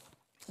there.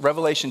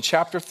 Revelation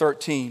chapter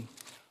 13,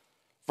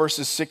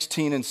 verses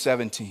 16 and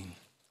 17.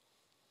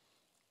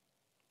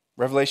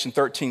 Revelation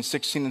 13,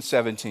 16 and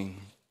 17.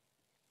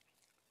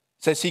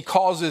 It says he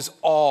causes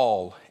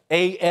all,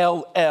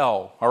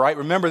 A-L-L, all right?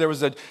 Remember there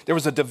was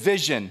a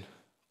division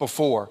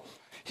before.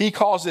 He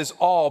causes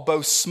all,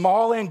 both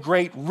small and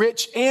great,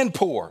 rich and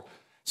poor.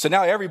 So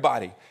now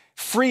everybody,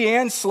 free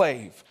and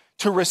slave,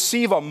 to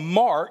receive a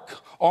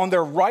mark on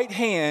their right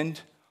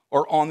hand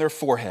or on their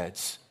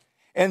foreheads.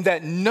 And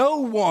that no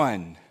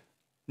one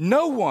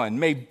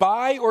may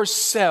buy or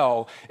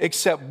sell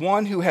except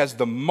one who has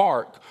the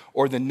mark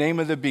or the name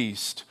of the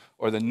beast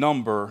or the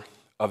number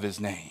of his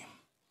name.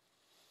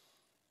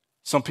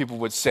 Some people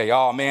would say,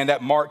 oh man,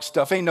 that mark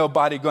stuff, ain't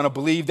nobody gonna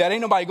believe that.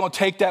 Ain't nobody gonna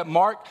take that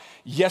mark.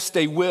 Yes,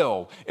 they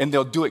will, and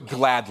they'll do it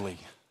gladly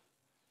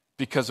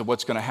because of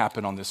what's gonna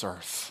happen on this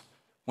earth.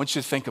 I want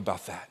you to think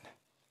about that.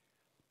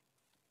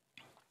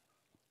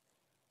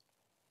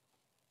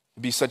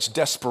 There'll be such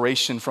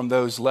desperation from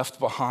those left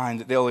behind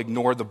that they'll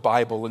ignore the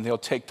Bible and they'll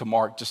take the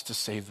mark just to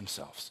save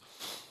themselves.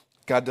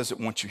 God doesn't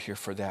want you here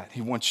for that.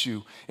 He wants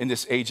you in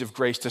this age of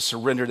grace to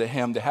surrender to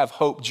him, to have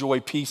hope, joy,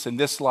 peace in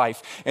this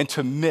life, and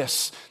to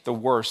miss the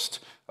worst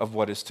of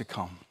what is to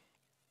come.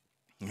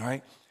 All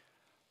right?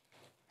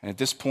 And at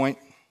this point,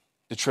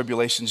 the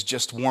tribulation's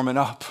just warming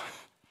up.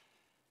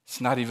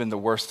 It's not even the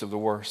worst of the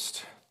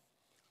worst.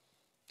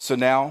 So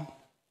now,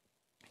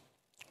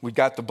 we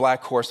got the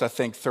black horse, I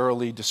think,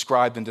 thoroughly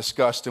described and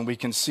discussed, and we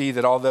can see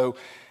that although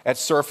at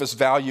surface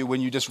value, when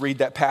you just read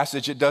that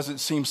passage, it doesn't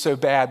seem so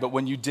bad, but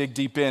when you dig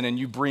deep in and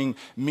you bring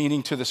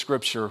meaning to the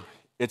scripture,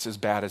 it's as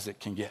bad as it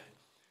can get.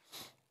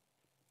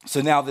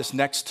 So now this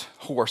next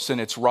horse and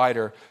its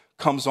rider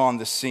comes on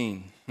the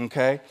scene,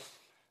 okay?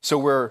 So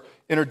we're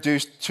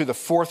introduced to the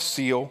fourth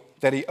seal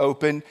that he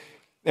opened,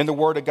 and the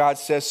word of God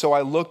says, "So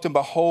I looked, and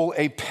behold,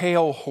 a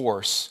pale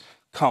horse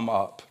come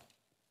up."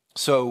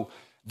 So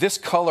this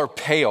color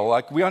pale,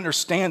 like we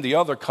understand the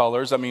other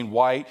colors. I mean,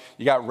 white,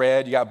 you got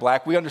red, you got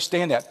black. We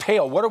understand that.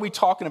 Pale, what are we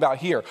talking about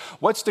here?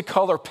 What's the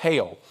color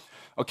pale?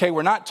 Okay,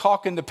 we're not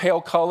talking the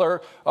pale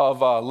color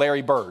of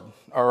Larry Bird,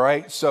 all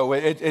right? So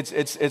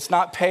it's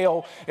not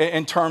pale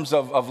in terms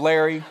of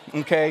Larry,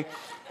 okay?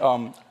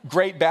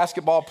 Great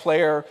basketball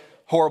player,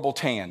 horrible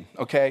tan,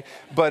 okay?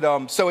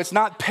 But so it's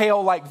not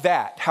pale like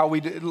that, how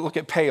we look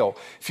at pale.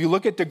 If you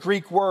look at the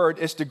Greek word,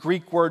 it's the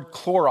Greek word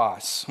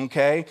chloros,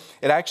 okay?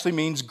 It actually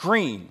means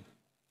green.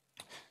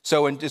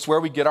 So it's where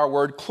we get our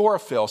word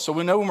chlorophyll. So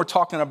we know when we're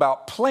talking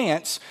about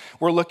plants,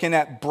 we're looking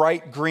at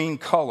bright green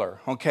color,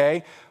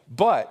 okay?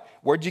 But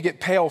where'd you get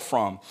pale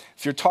from?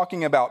 If you're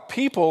talking about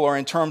people or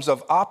in terms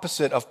of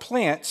opposite of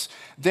plants,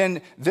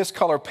 then this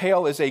color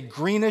pale is a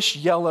greenish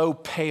yellow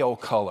pale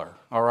color,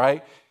 all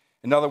right?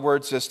 In other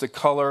words, it's the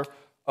color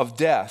of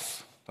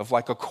death, of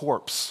like a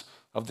corpse,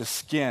 of the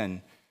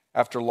skin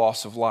after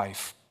loss of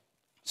life.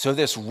 So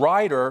this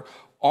rider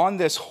on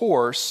this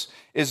horse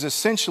is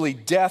essentially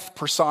death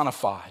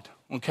personified,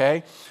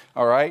 okay?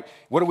 All right?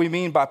 What do we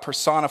mean by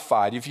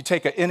personified? If you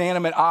take an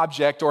inanimate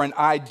object or an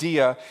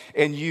idea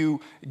and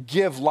you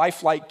give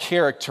lifelike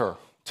character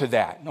to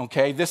that,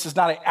 okay? This is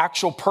not an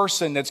actual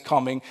person that's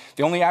coming.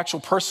 The only actual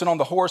person on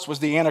the horse was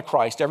the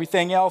Antichrist.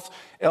 Everything else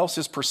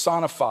is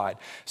personified.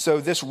 So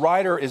this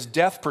rider is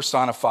death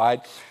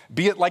personified,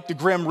 be it like the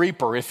Grim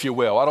Reaper, if you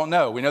will. I don't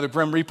know. We know the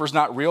Grim Reaper's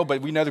not real,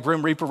 but we know the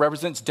Grim Reaper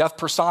represents death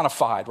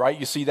personified, right?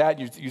 You see that,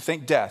 you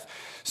think death.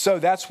 So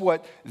that's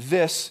what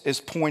this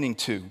is pointing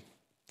to,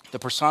 the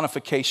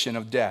personification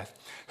of death.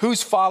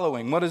 Who's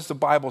following? What does the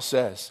Bible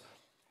says?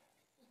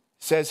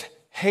 It says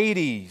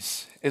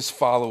Hades is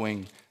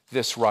following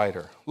this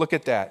rider. Look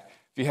at that.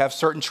 If you have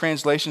certain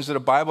translations of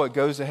the Bible, it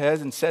goes ahead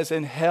and says,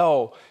 "And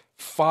hell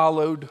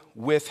followed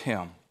with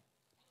him."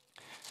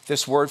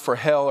 This word for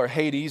hell or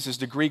Hades is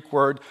the Greek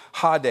word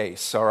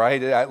Hades, all right?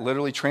 That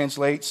literally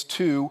translates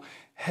to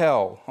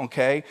hell,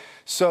 okay?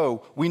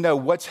 So we know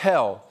what's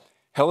hell.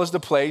 Hell is the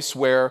place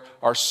where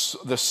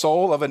the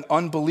soul of an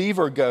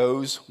unbeliever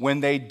goes when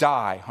they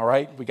die, all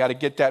right? We got to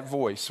get that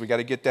voice. We got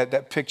to get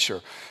that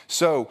picture.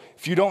 So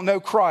if you don't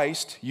know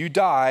Christ, you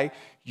die,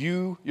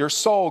 your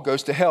soul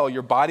goes to hell.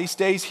 Your body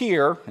stays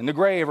here in the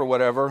grave or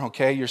whatever,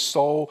 okay? Your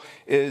soul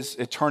is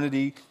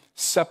eternity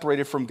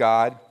separated from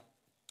God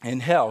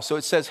in hell. So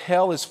it says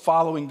hell is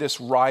following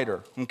this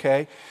rider,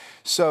 okay?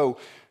 So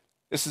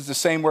this is the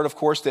same word, of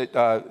course,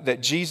 that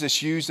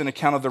Jesus used in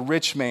account of the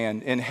rich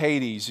man in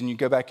Hades, and you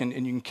go back and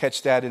you can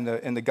catch that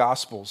in the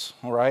Gospels,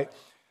 all right?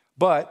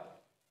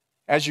 But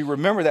as you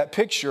remember that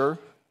picture,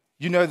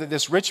 you know that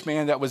this rich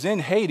man that was in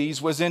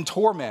Hades was in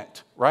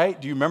torment, right?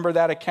 Do you remember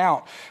that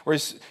account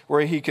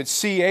where he could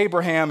see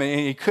Abraham and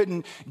he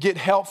couldn't get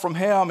help from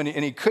him and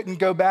he couldn't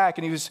go back,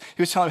 and he was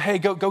telling him, "Hey,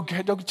 go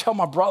tell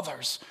my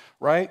brothers,"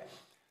 right?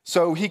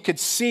 So he could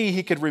see,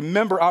 he could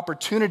remember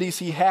opportunities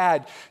he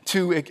had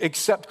to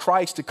accept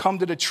Christ, to come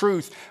to the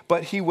truth,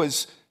 but he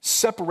was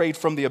separated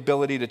from the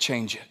ability to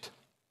change it.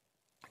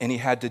 And he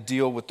had to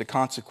deal with the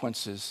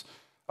consequences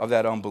of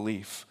that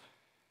unbelief.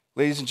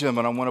 Ladies and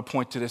gentlemen, I want to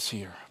point to this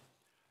here.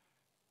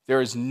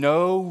 There is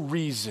no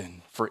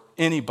reason for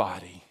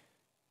anybody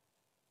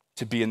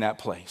to be in that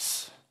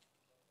place.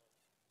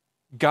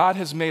 God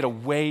has made a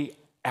way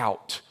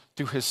out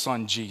through his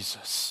son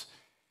Jesus.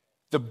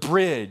 The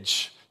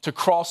bridge to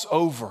cross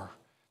over,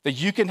 that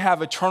you can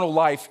have eternal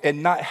life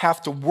and not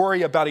have to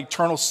worry about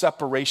eternal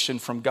separation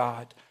from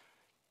God.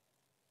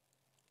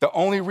 The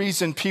only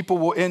reason people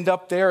will end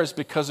up there is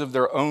because of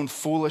their own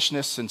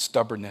foolishness and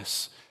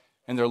stubbornness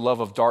and their love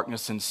of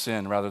darkness and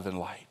sin rather than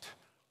light.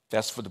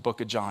 That's what the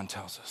book of John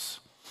tells us.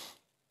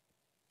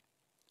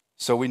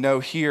 So we know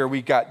here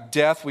we got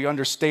death. We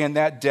understand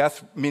that.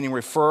 Death meaning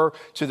refer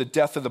to the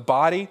death of the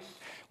body.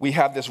 We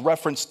have this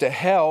reference to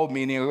hell,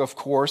 meaning, of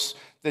course,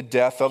 the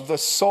death of the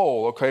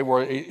soul, okay,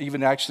 where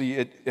even actually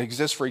it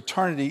exists for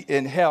eternity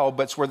in hell,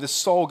 but it's where the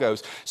soul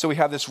goes. So we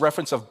have this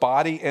reference of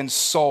body and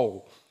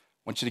soul. I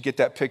want you to get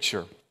that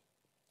picture,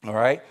 all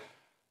right?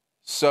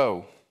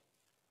 So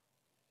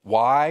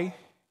why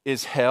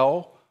is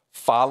hell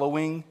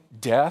following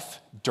death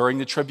during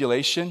the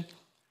tribulation?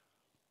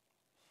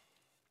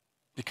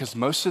 Because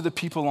most of the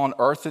people on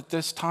earth at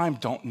this time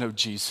don't know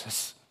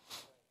Jesus.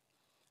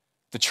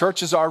 The church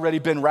has already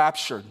been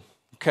raptured,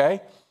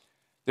 okay?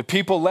 The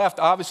people left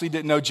obviously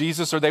didn't know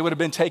Jesus, or they would have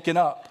been taken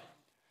up.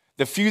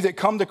 The few that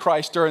come to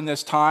Christ during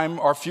this time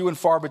are few and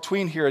far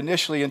between here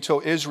initially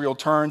until Israel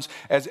turns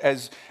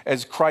as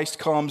Christ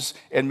comes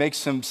and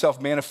makes himself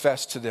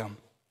manifest to them.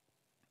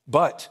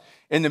 But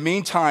in the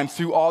meantime,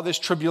 through all this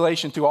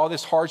tribulation, through all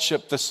this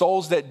hardship, the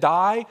souls that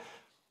die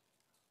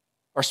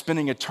are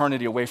spending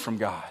eternity away from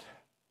God.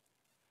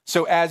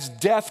 So as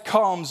death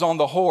comes on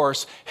the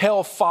horse,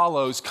 hell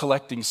follows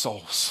collecting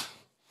souls.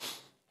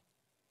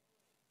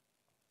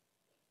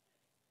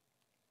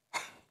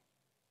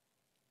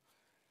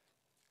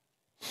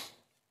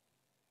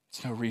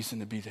 There's no reason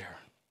to be there.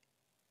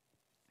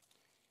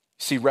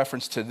 See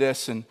reference to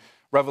this in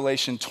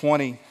Revelation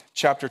 20,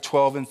 chapter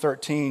 12 and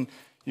 13.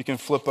 You can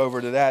flip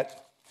over to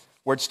that,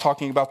 where it's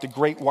talking about the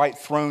great white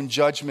throne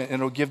judgment, and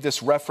it'll give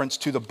this reference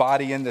to the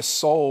body and the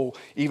soul,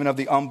 even of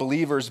the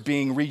unbelievers,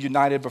 being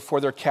reunited before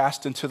they're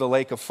cast into the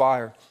lake of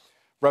fire.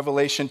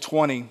 Revelation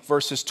 20,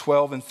 verses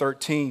 12 and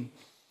 13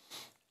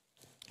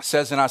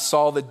 says, "And I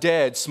saw the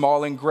dead,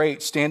 small and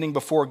great, standing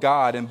before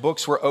God, and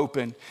books were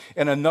opened,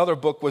 and another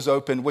book was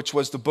opened, which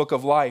was the book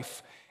of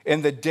life.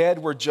 And the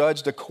dead were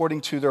judged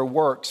according to their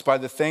works by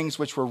the things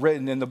which were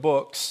written in the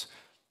books."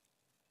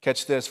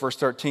 Catch this, verse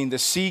 13. "The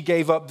sea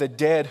gave up the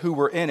dead who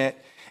were in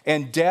it,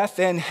 and death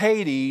and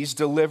Hades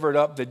delivered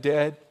up the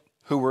dead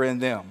who were in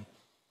them."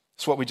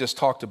 That's what we just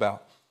talked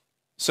about.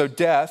 So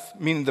death,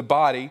 meaning the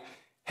body,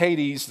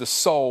 Hades, the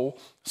soul.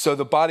 So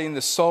the body and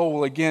the soul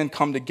will again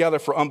come together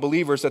for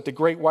unbelievers at the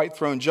great white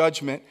throne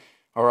judgment,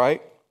 all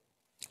right?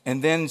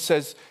 And then it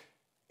says,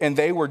 "And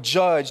they were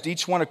judged,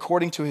 each one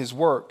according to his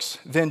works.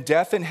 Then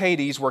death and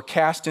Hades were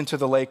cast into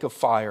the lake of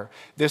fire.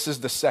 This is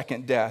the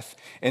second death.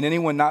 And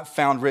anyone not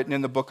found written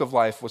in the book of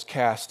life was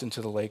cast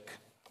into the lake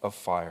of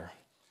fire."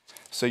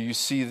 So you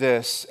see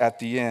this at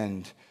the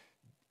end.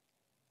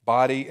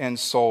 Body and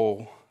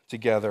soul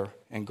together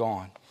and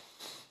gone.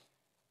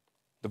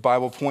 The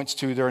Bible points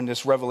to there in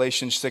this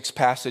Revelation 6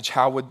 passage,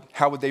 how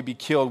would they be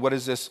killed? What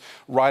does this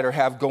writer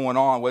have going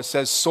on? Well, it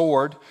says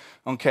sword,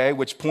 okay,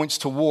 which points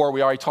to war.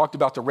 We already talked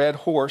about the red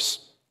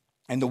horse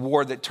and the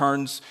war that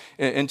turns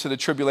into the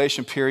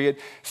tribulation period.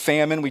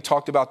 Famine, we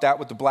talked about that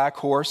with the black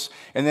horse.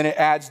 And then it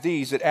adds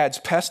these. It adds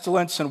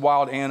pestilence and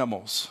wild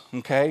animals,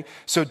 okay?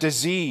 So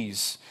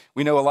disease.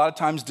 We know a lot of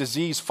times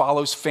disease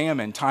follows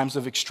famine, times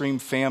of extreme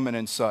famine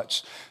and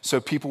such. So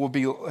people will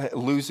be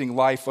losing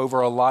life over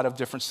a lot of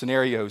different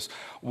scenarios.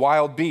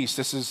 Wild beasts,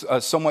 this is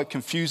somewhat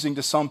confusing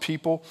to some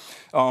people,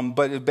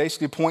 but it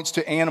basically points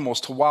to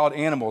animals, to wild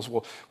animals.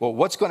 Well,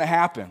 what's going to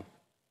happen?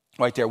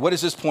 Right there. What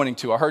is this pointing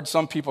to? I heard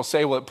some people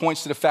say, well, it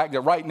points to the fact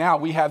that right now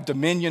we have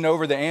dominion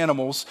over the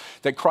animals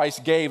that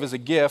Christ gave as a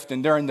gift,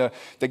 and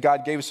that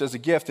God gave us as a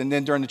gift, and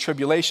then during the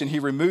tribulation, he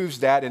removes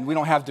that, and we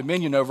don't have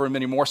dominion over them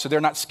anymore, so they're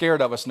not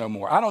scared of us no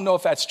more. I don't know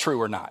if that's true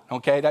or not,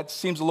 okay? That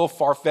seems a little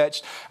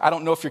far-fetched. I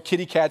don't know if your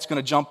kitty cat's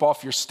going to jump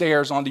off your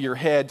stairs onto your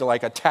head to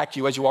like attack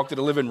you as you walk to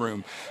the living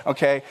room,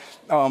 okay?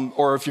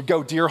 Or if you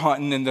go deer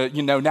hunting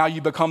and now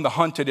you become the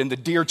hunted and the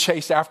deer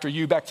chase after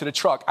you back to the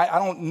truck. I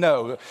don't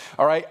know,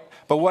 all right?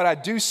 But what I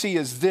do see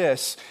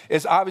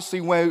is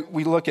obviously when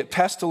we look at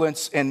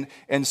pestilence and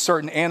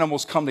certain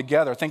animals come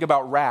together, think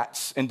about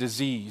rats and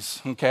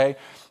disease, okay?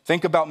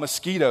 Think about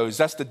mosquitoes.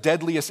 That's the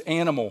deadliest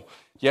animal.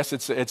 Yes,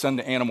 it's in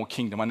the animal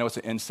kingdom. I know it's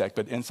an insect,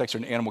 but insects are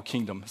in the animal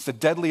kingdom. It's the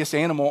deadliest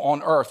animal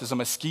on earth is a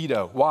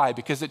mosquito. Why?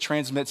 Because it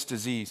transmits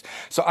disease.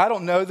 So I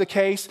don't know the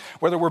case,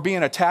 whether we're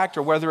being attacked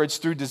or whether it's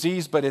through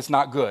disease, but it's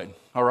not good,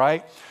 all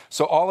right?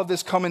 So all of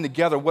this coming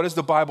together, what does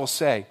the Bible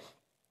say?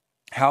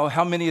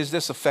 How many is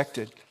this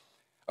affected?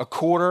 A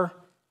quarter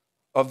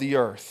of the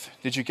earth.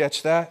 Did you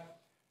catch that?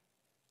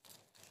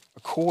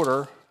 A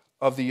quarter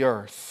of the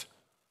earth.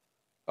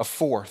 A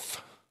fourth.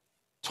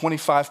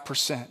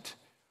 25%.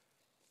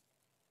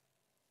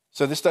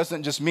 So this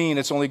doesn't just mean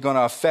it's only going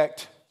to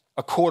affect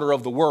a quarter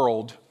of the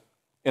world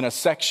in a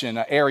section,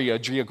 an area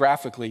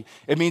geographically.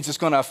 It means it's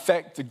going to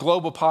affect the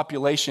global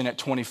population at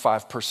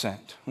 25%,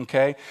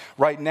 okay?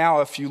 Right now,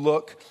 if you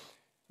look,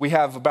 we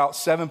have about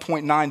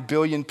 7.9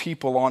 billion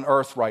people on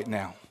earth right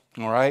now,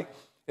 all right?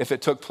 If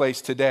it took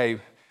place today.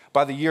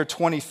 By the year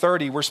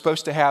 2030, we're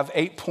supposed to have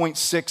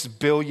 8.6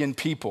 billion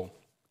people.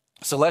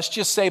 So let's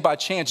just say by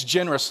chance,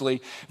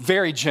 generously,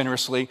 very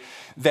generously,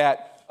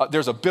 that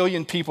there's 1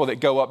 billion people that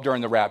go up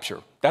during the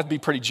rapture. That'd be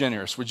pretty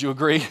generous. Would you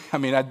agree? I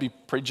mean, that'd be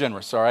pretty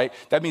generous, all right?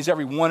 That means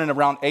every 1 in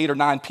around 8 or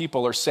 9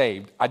 people are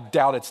saved. I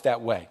doubt it's that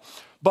way.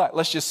 But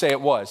let's just say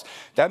it was.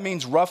 That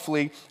means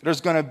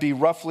there's going to be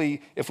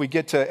if we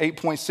get to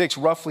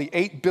 8.6, roughly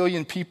 8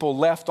 billion people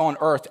left on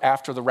earth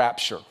after the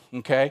rapture,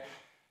 okay?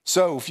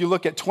 So if you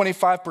look at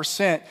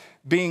 25%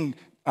 being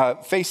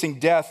facing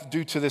death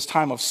due to this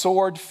time of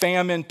sword,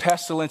 famine,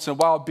 pestilence, and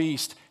wild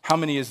beast, how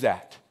many is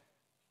that?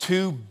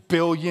 2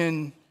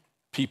 billion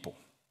people.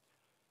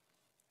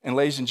 And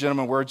ladies and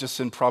gentlemen, we're just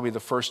in probably the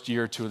first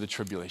year or two of the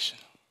tribulation.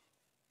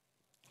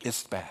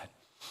 It's bad.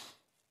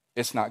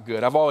 It's not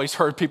good. I've always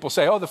heard people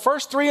say, the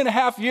first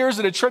 3.5 years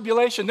of the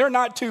tribulation, they're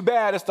not too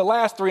bad. It's the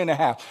last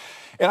 3.5.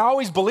 And I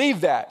always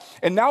believed that.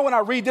 And now when I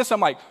read this, I'm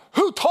like,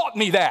 who taught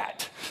me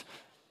that?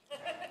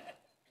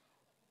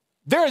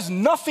 There is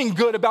nothing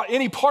good about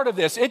any part of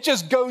this. It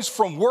just goes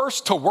from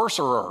worse to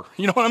worser.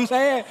 You know what I'm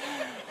saying?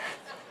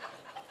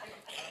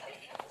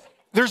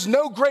 There's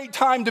no great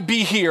time to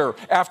be here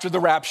after the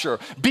rapture.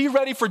 Be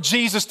ready for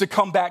Jesus to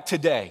come back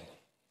today.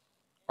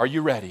 Are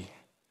you ready?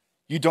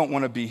 You don't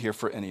want to be here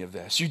for any of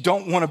this. You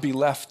don't want to be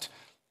left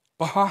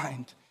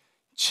behind.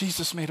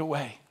 Jesus made a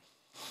way.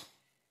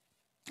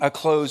 I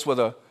close with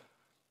a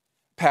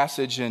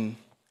passage in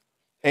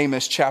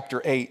Amos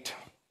chapter 8.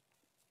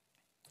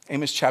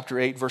 Amos chapter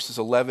 8, verses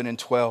 11 and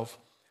 12.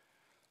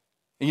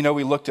 And,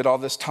 we looked at all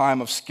this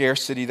time of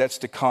scarcity that's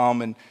to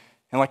come. And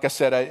like I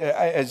said,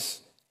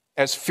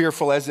 as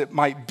fearful as it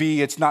might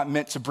be, it's not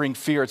meant to bring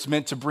fear. It's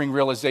meant to bring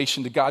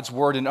realization to God's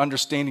word and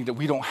understanding that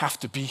we don't have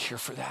to be here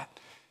for that.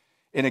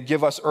 And it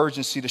give us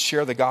urgency to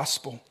share the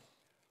gospel.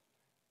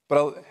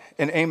 But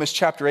in Amos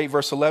chapter 8,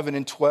 verse 11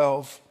 and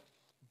 12,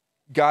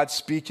 God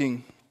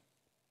speaking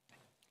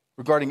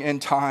regarding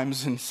end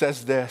times and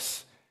says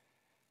this.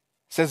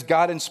 It says,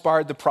 God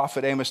inspired the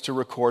prophet Amos to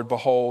record,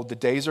 behold, the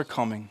days are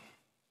coming,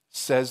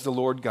 says the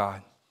Lord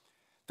God,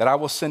 that I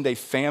will send a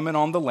famine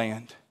on the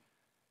land,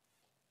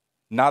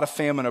 not a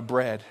famine of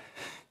bread,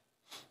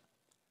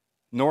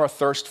 nor a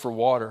thirst for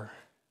water,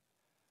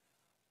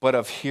 but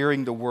of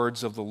hearing the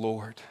words of the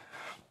Lord.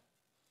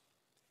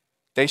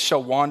 They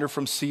shall wander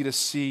from sea to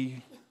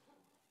sea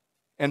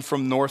and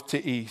from north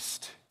to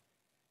east.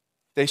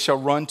 They shall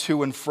run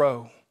to and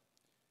fro,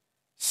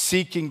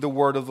 seeking the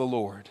word of the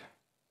Lord,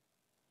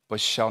 but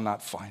shall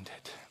not find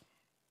it.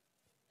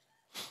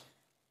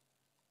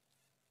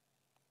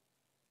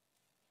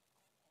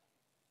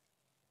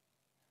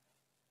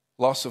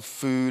 Loss of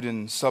food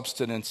and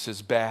substance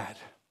is bad,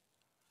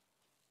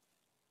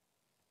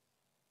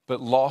 but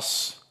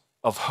loss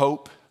of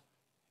hope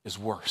is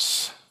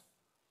worse.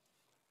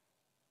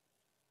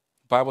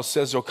 The Bible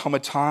says there'll come a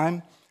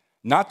time,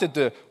 not that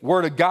the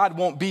word of God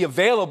won't be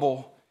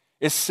available.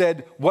 It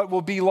said, what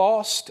will be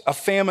lost? A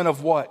famine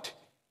of what?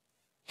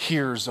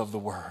 Hearers of the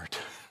word.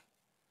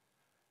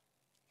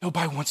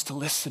 Nobody wants to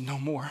listen no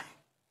more.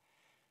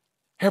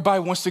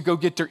 Everybody wants to go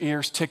get their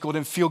ears tickled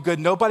and feel good.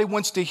 Nobody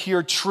wants to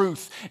hear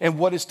truth and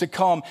what is to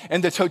come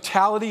and the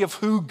totality of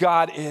who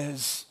God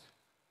is,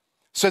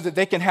 so that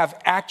they can have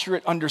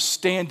accurate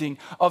understanding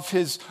of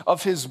his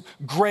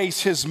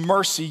grace, his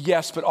mercy,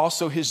 yes, but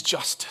also his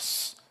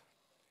justice.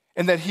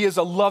 And that he is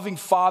a loving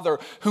father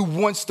who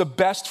wants the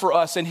best for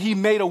us, and he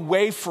made a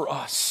way for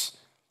us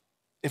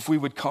if we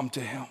would come to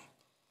him.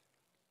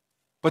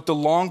 But the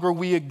longer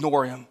we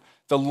ignore him,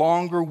 the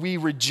longer we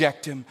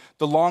reject him,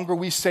 the longer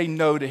we say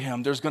no to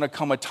him, there's going to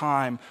come a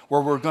time where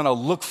we're going to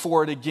look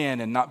for it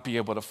again and not be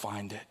able to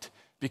find it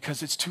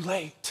because it's too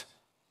late.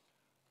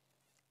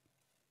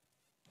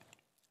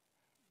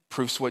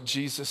 Proofs what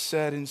Jesus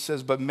said, and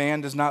says, but man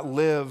does not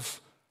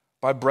live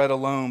by bread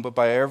alone, but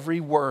by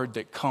every word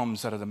that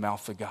comes out of the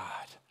mouth of God.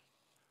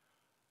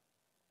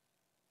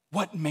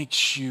 What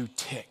makes you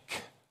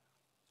tick?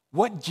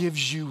 What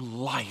gives you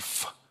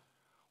life?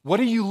 What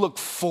do you look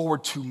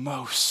forward to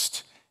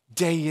most,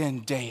 day in,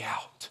 day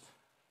out?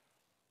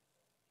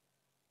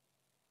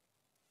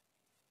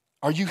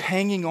 Are you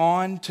hanging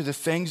on to the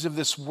things of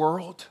this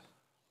world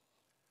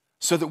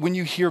so that when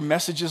you hear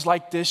messages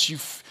like this,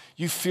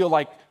 you feel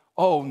like,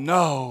 oh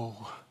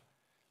no?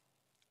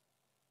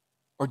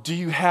 Or do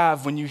you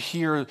have, when you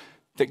hear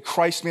that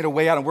Christ made a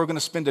way out and we're going to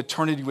spend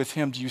eternity with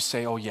him, do you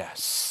say, oh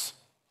yes?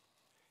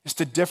 It's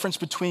the difference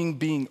between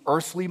being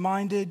earthly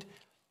minded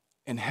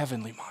and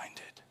heavenly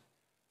minded.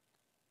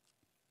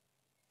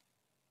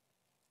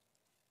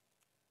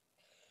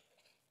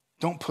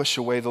 Don't push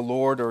away the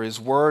Lord or his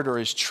word or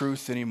his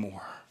truth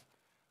anymore.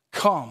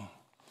 Come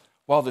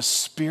while the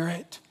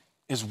Spirit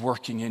is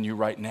working in you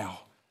right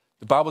now.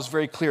 The Bible is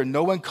very clear.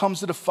 No one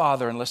comes to the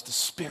Father unless the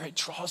Spirit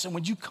draws him.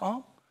 Would you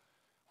come?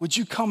 Would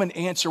you come and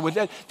answer with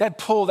that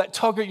pull, that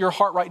tug at your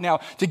heart right now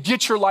to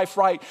get your life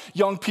right,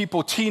 young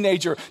people,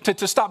 teenager,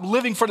 to stop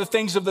living for the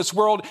things of this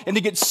world and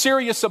to get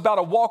serious about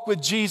a walk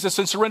with Jesus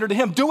and surrender to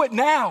him? Do it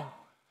now.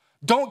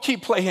 Don't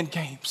keep playing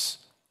games.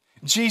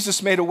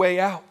 Jesus made a way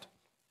out.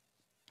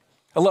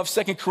 I love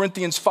 2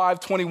 Corinthians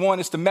 5:21.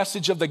 It's the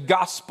message of the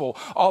gospel,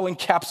 all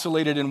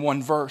encapsulated in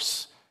one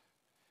verse.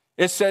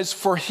 It says,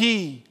 for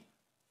he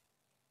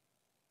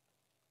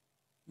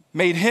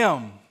made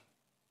him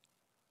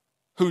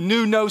who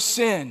knew no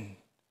sin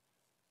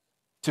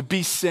to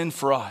be sin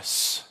for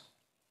us,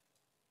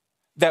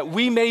 that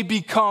we may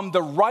become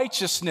the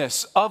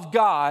righteousness of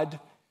God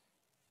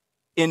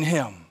in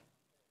him.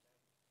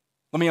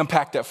 Let me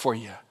unpack that for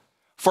you.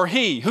 For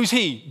he, who's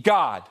he?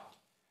 God.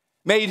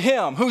 Made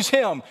him, who's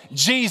him?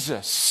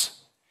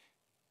 Jesus.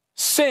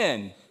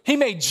 Sin. He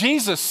made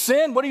Jesus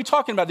sin? What are you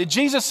talking about? Did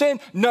Jesus sin?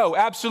 No,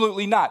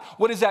 absolutely not.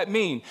 What does that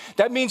mean?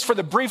 That means for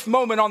the brief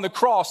moment on the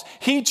cross,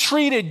 he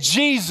treated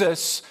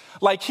Jesus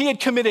like he had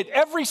committed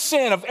every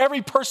sin of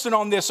every person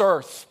on this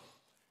earth,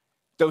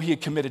 though he had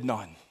committed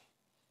none.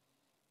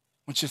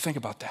 I want you to think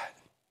about that.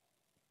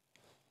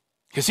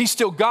 Because he's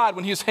still God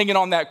when he was hanging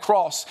on that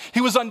cross.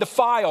 He was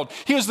undefiled.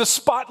 He was the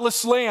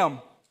spotless lamb,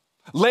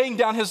 laying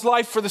down his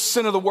life for the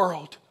sin of the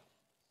world.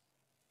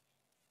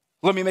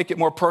 Let me make it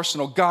more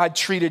personal. God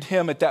treated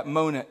him at that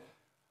moment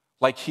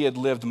like he had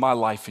lived my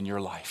life and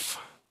your life.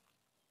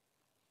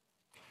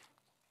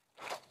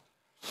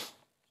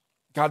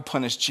 God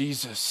punished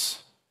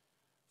Jesus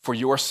for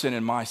your sin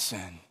and my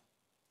sin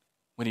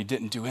when he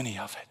didn't do any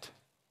of it.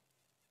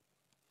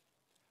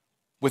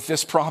 With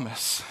this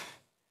promise,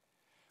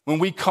 when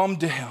we come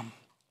to him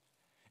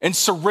and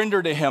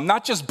surrender to him,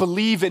 not just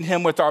believe in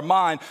him with our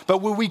mind, but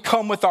when we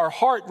come with our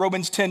heart,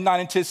 Romans 10:9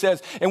 and 10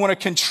 says, and want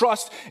to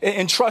trust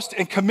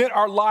and commit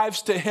our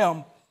lives to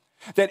him,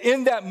 That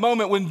in that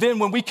moment,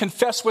 when we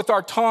confess with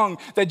our tongue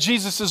that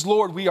Jesus is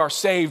Lord, we are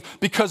saved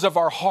because of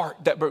our heart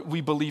that we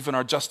believe and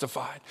are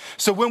justified.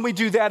 So when we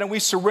do that and we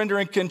surrender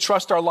and can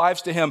trust our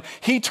lives to him,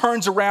 he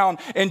turns around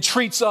and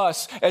treats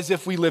us as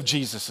if we live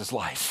Jesus'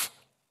 life.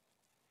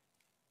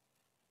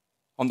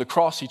 On the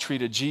cross, he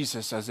treated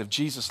Jesus as if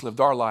Jesus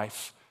lived our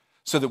life,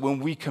 so that when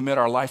we commit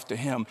our life to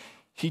him,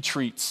 he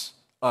treats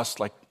us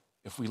like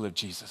if we live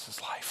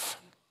Jesus' life.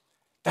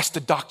 That's the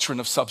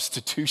doctrine of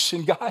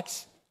substitution,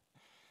 guys.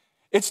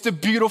 It's the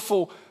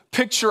beautiful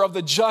picture of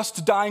the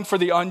just dying for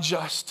the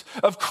unjust,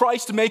 of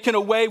Christ making a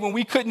way when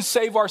we couldn't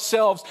save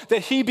ourselves,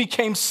 that he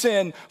became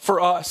sin for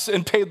us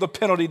and paid the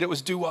penalty that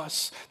was due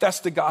us. That's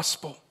the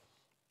gospel.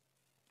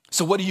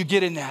 So what do you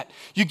get in that?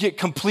 You get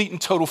complete and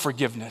total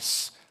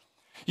forgiveness.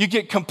 You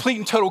get complete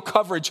and total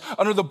coverage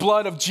under the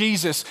blood of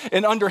Jesus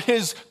and under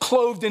his,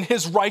 clothed in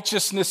his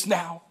righteousness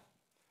now.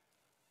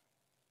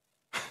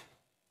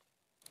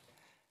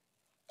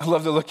 I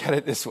love to look at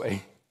it this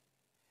way.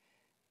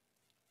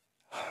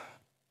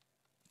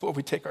 Lord,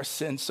 we take our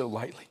sins so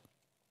lightly.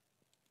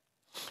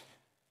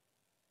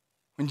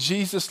 When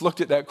Jesus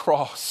looked at that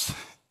cross,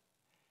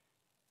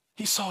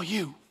 he saw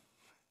you.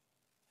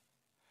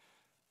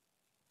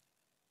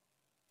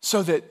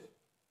 So that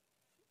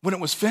when it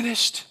was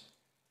finished,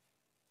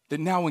 that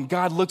now when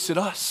God looks at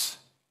us,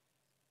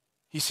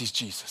 he sees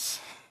Jesus.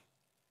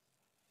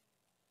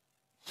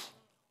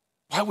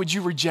 Why would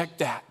you reject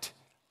that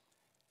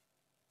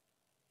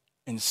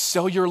and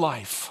sell your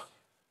life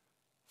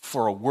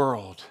for a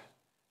world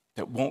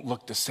that won't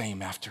look the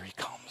same after he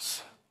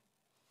comes?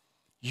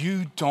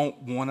 You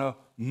don't want to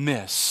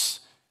miss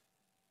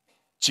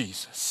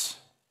Jesus.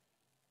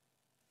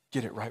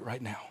 Get it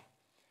right now.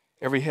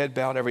 Every head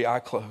bowed, every eye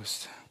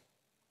closed.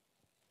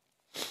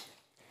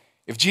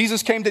 If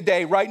Jesus came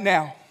today, right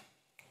now,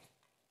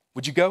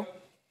 would you go?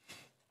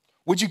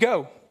 Would you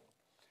go?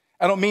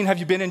 I don't mean have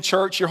you been in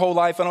church your whole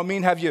life. I don't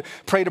mean have you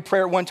prayed a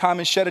prayer at one time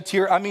and shed a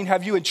tear. I mean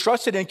have you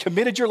entrusted and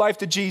committed your life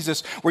to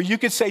Jesus, where you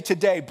could say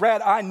today,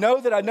 Brad, I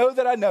know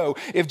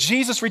if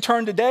Jesus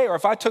returned today, or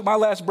if I took my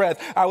last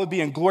breath, I would be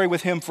in glory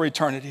with him for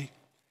eternity.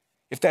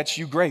 If that's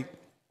you, great.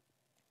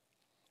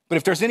 But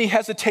if there's any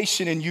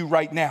hesitation in you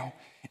right now,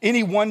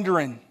 any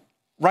wondering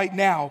right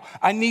now,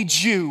 I need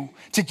you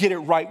to get it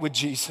right with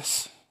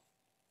Jesus.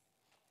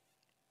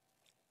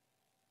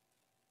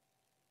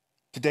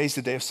 Today's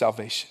the day of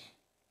salvation.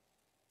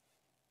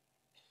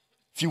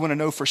 If you want to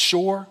know for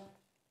sure,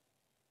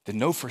 then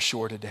know for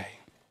sure today.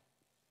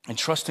 And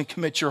trust and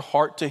commit your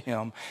heart to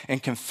him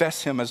and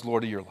confess him as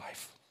Lord of your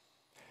life.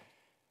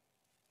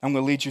 I'm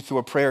going to lead you through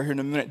a prayer here in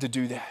a minute to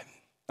do that.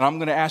 And I'm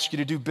going to ask you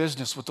to do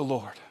business with the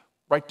Lord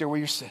right there where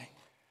you're sitting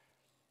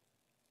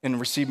and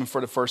receive him for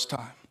the first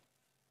time.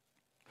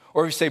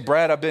 Or if you say,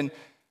 Brad, I've been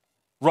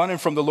running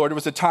from the Lord. There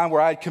was a time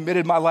where I had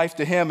committed my life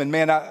to him, and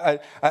man,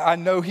 I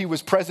know he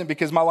was present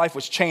because my life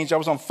was changed. I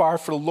was on fire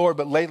for the Lord,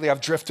 but lately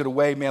I've drifted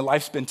away. Man,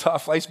 life's been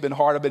tough. Life's been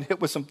hard. I've been hit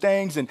with some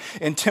things and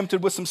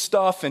tempted with some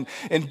stuff and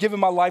given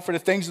my life for the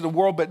things of the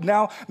world. But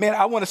now, man,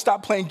 I want to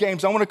stop playing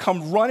games. I want to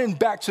come running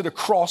back to the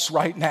cross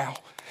right now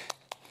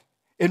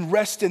and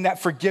rest in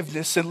that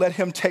forgiveness and let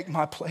him take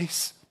my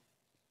place.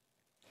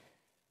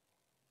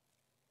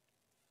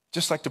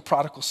 Just like the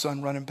prodigal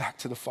son running back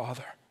to the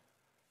Father.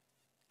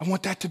 I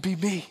want that to be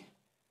me.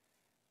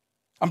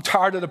 I'm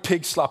tired of the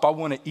pig slop. I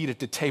want to eat at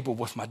the table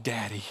with my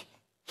daddy.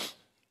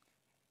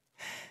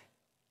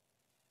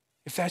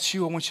 If that's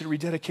you, I want you to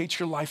rededicate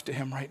your life to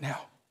him right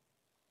now.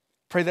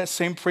 Pray that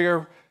same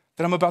prayer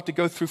that I'm about to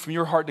go through from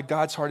your heart to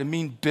God's heart and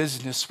mean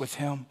business with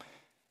him.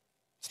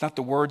 It's not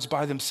the words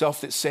by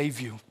themselves that save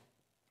you.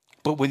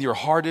 But when your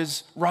heart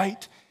is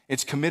right,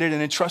 it's committed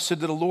and entrusted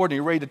to the Lord, and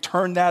you're ready to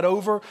turn that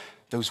over,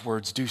 those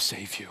words do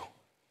save you.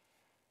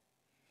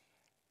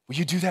 Will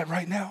you do that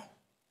right now?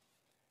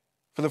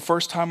 For the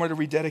first time or to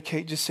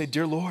rededicate, just say,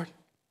 Dear Lord,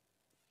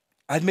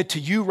 I admit to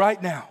you right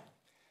now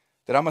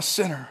that I'm a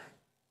sinner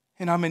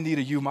and I'm in need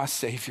of you, my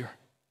Savior.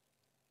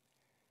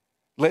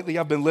 Lately,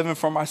 I've been living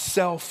for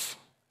myself,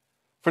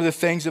 for the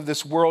things of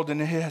this world,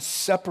 and it has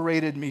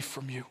separated me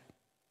from you.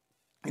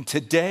 And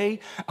today,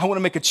 I want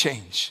to make a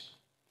change.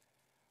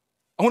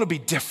 I want to be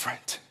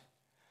different.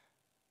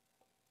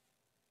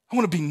 I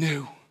want to be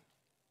new.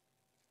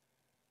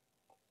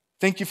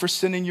 Thank you for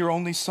sending your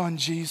only son,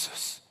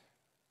 Jesus,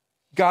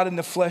 God in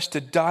the flesh,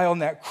 to die on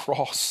that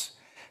cross,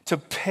 to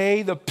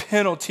pay the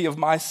penalty of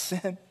my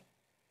sin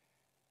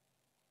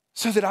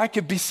so that I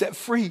could be set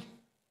free,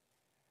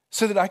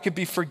 so that I could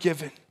be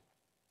forgiven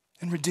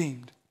and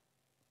redeemed.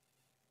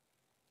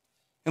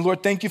 And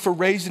Lord, thank you for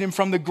raising him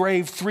from the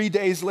grave 3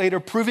 days later,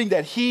 proving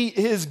that he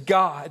is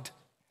God.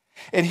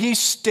 And he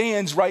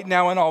stands right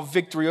now in all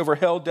victory over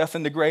hell, death,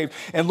 and the grave.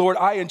 And Lord,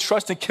 I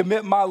entrust and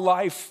commit my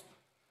life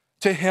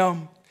to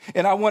him.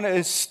 And I want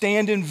to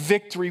stand in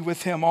victory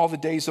with him all the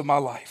days of my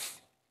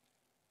life.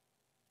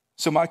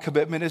 So my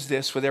commitment is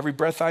this: with every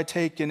breath I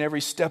take and every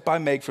step I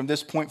make from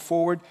this point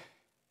forward,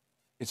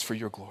 it's for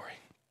your glory.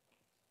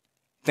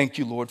 Thank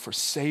you, Lord, for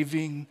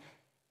saving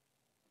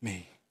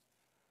me.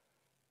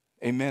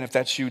 Amen. If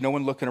that's you, no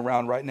one looking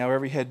around right now,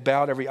 every head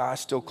bowed, every eye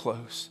still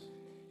closed.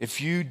 If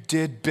you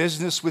did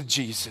business with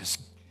Jesus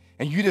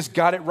and you just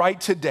got it right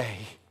today,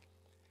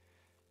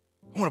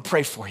 I want to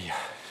pray for you.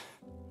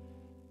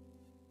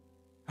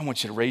 I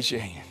want you to raise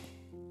your hand.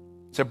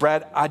 Say,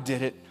 Brad, I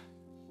did it.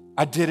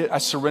 I did it. I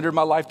surrendered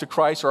my life to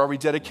Christ, or I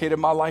rededicated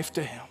my life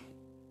to him.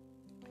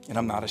 And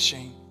I'm not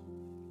ashamed.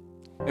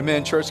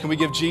 Amen, church. Can we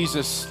give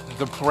Jesus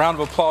the round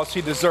of applause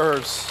he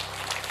deserves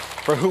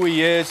for who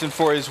he is and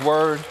for his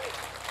word?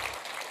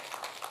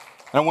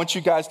 And I want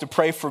you guys to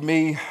pray for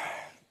me,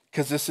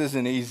 because this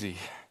isn't easy.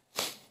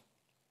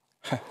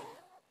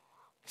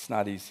 It's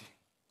not easy.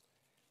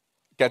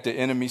 Got the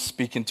enemy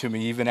speaking to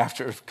me even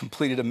after I've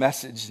completed a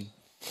message. And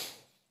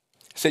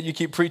said, you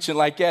keep preaching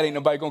like that, ain't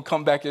nobody going to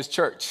come back to this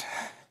church,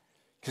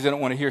 because they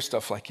don't want to hear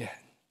stuff like that.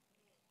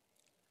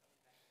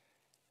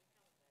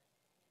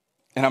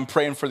 And I'm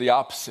praying for the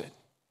opposite.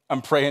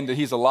 I'm praying that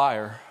he's a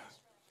liar.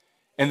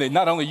 And that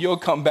not only you'll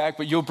come back,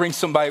 but you'll bring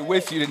somebody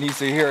with you that needs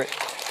to hear it.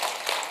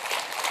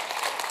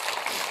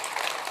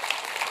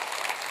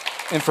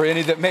 And for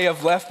any that may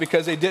have left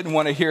because they didn't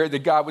want to hear it, that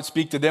God would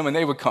speak to them and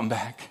they would come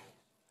back.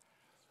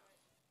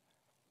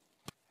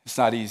 It's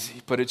not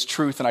easy, but it's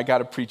truth, and I got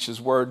to preach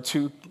his word.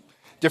 2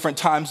 different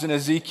times in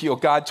Ezekiel,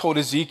 God told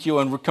Ezekiel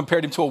and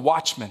compared him to a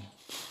watchman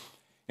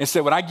and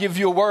said, when I give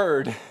you a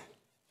word,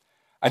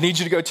 I need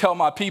you to go tell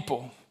my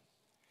people.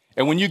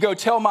 And when you go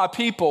tell my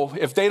people,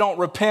 if they don't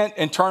repent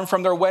and turn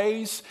from their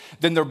ways,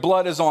 then their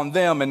blood is on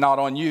them and not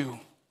on you.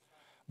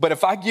 But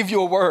if I give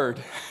you a word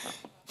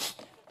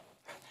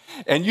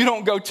and you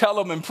don't go tell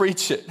them and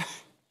preach it,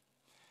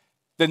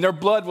 then their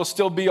blood will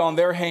still be on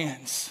their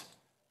hands,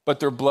 but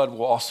their blood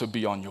will also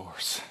be on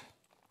yours.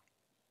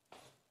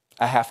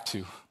 I have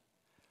to.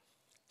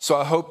 So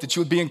I hope that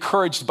you would be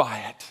encouraged by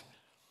it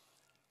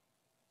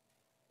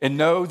and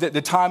know that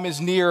the time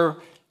is near.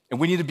 And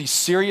we need to be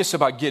serious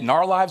about getting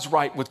our lives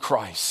right with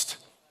Christ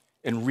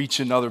and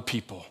reaching other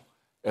people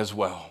as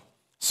well.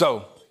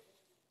 So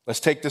let's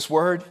take this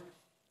word.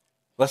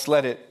 Let's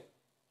let it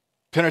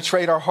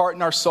penetrate our heart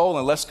and our soul,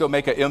 and let's go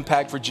make an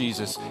impact for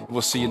Jesus.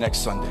 We'll see you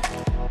next Sunday.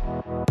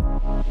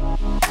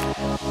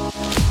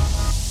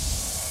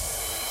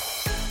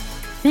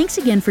 Thanks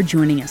again for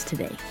joining us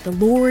today. The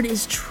Lord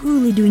is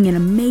truly doing an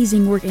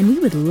amazing work, and we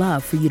would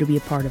love for you to be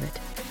a part of it.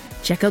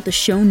 Check out the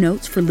show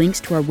notes for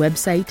links to our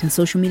website and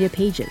social media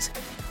pages.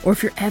 Or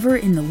if you're ever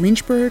in the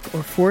Lynchburg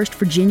or Forest,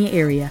 Virginia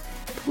area,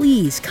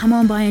 please come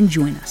on by and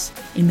join us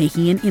in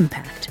making an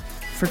impact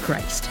for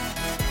Christ.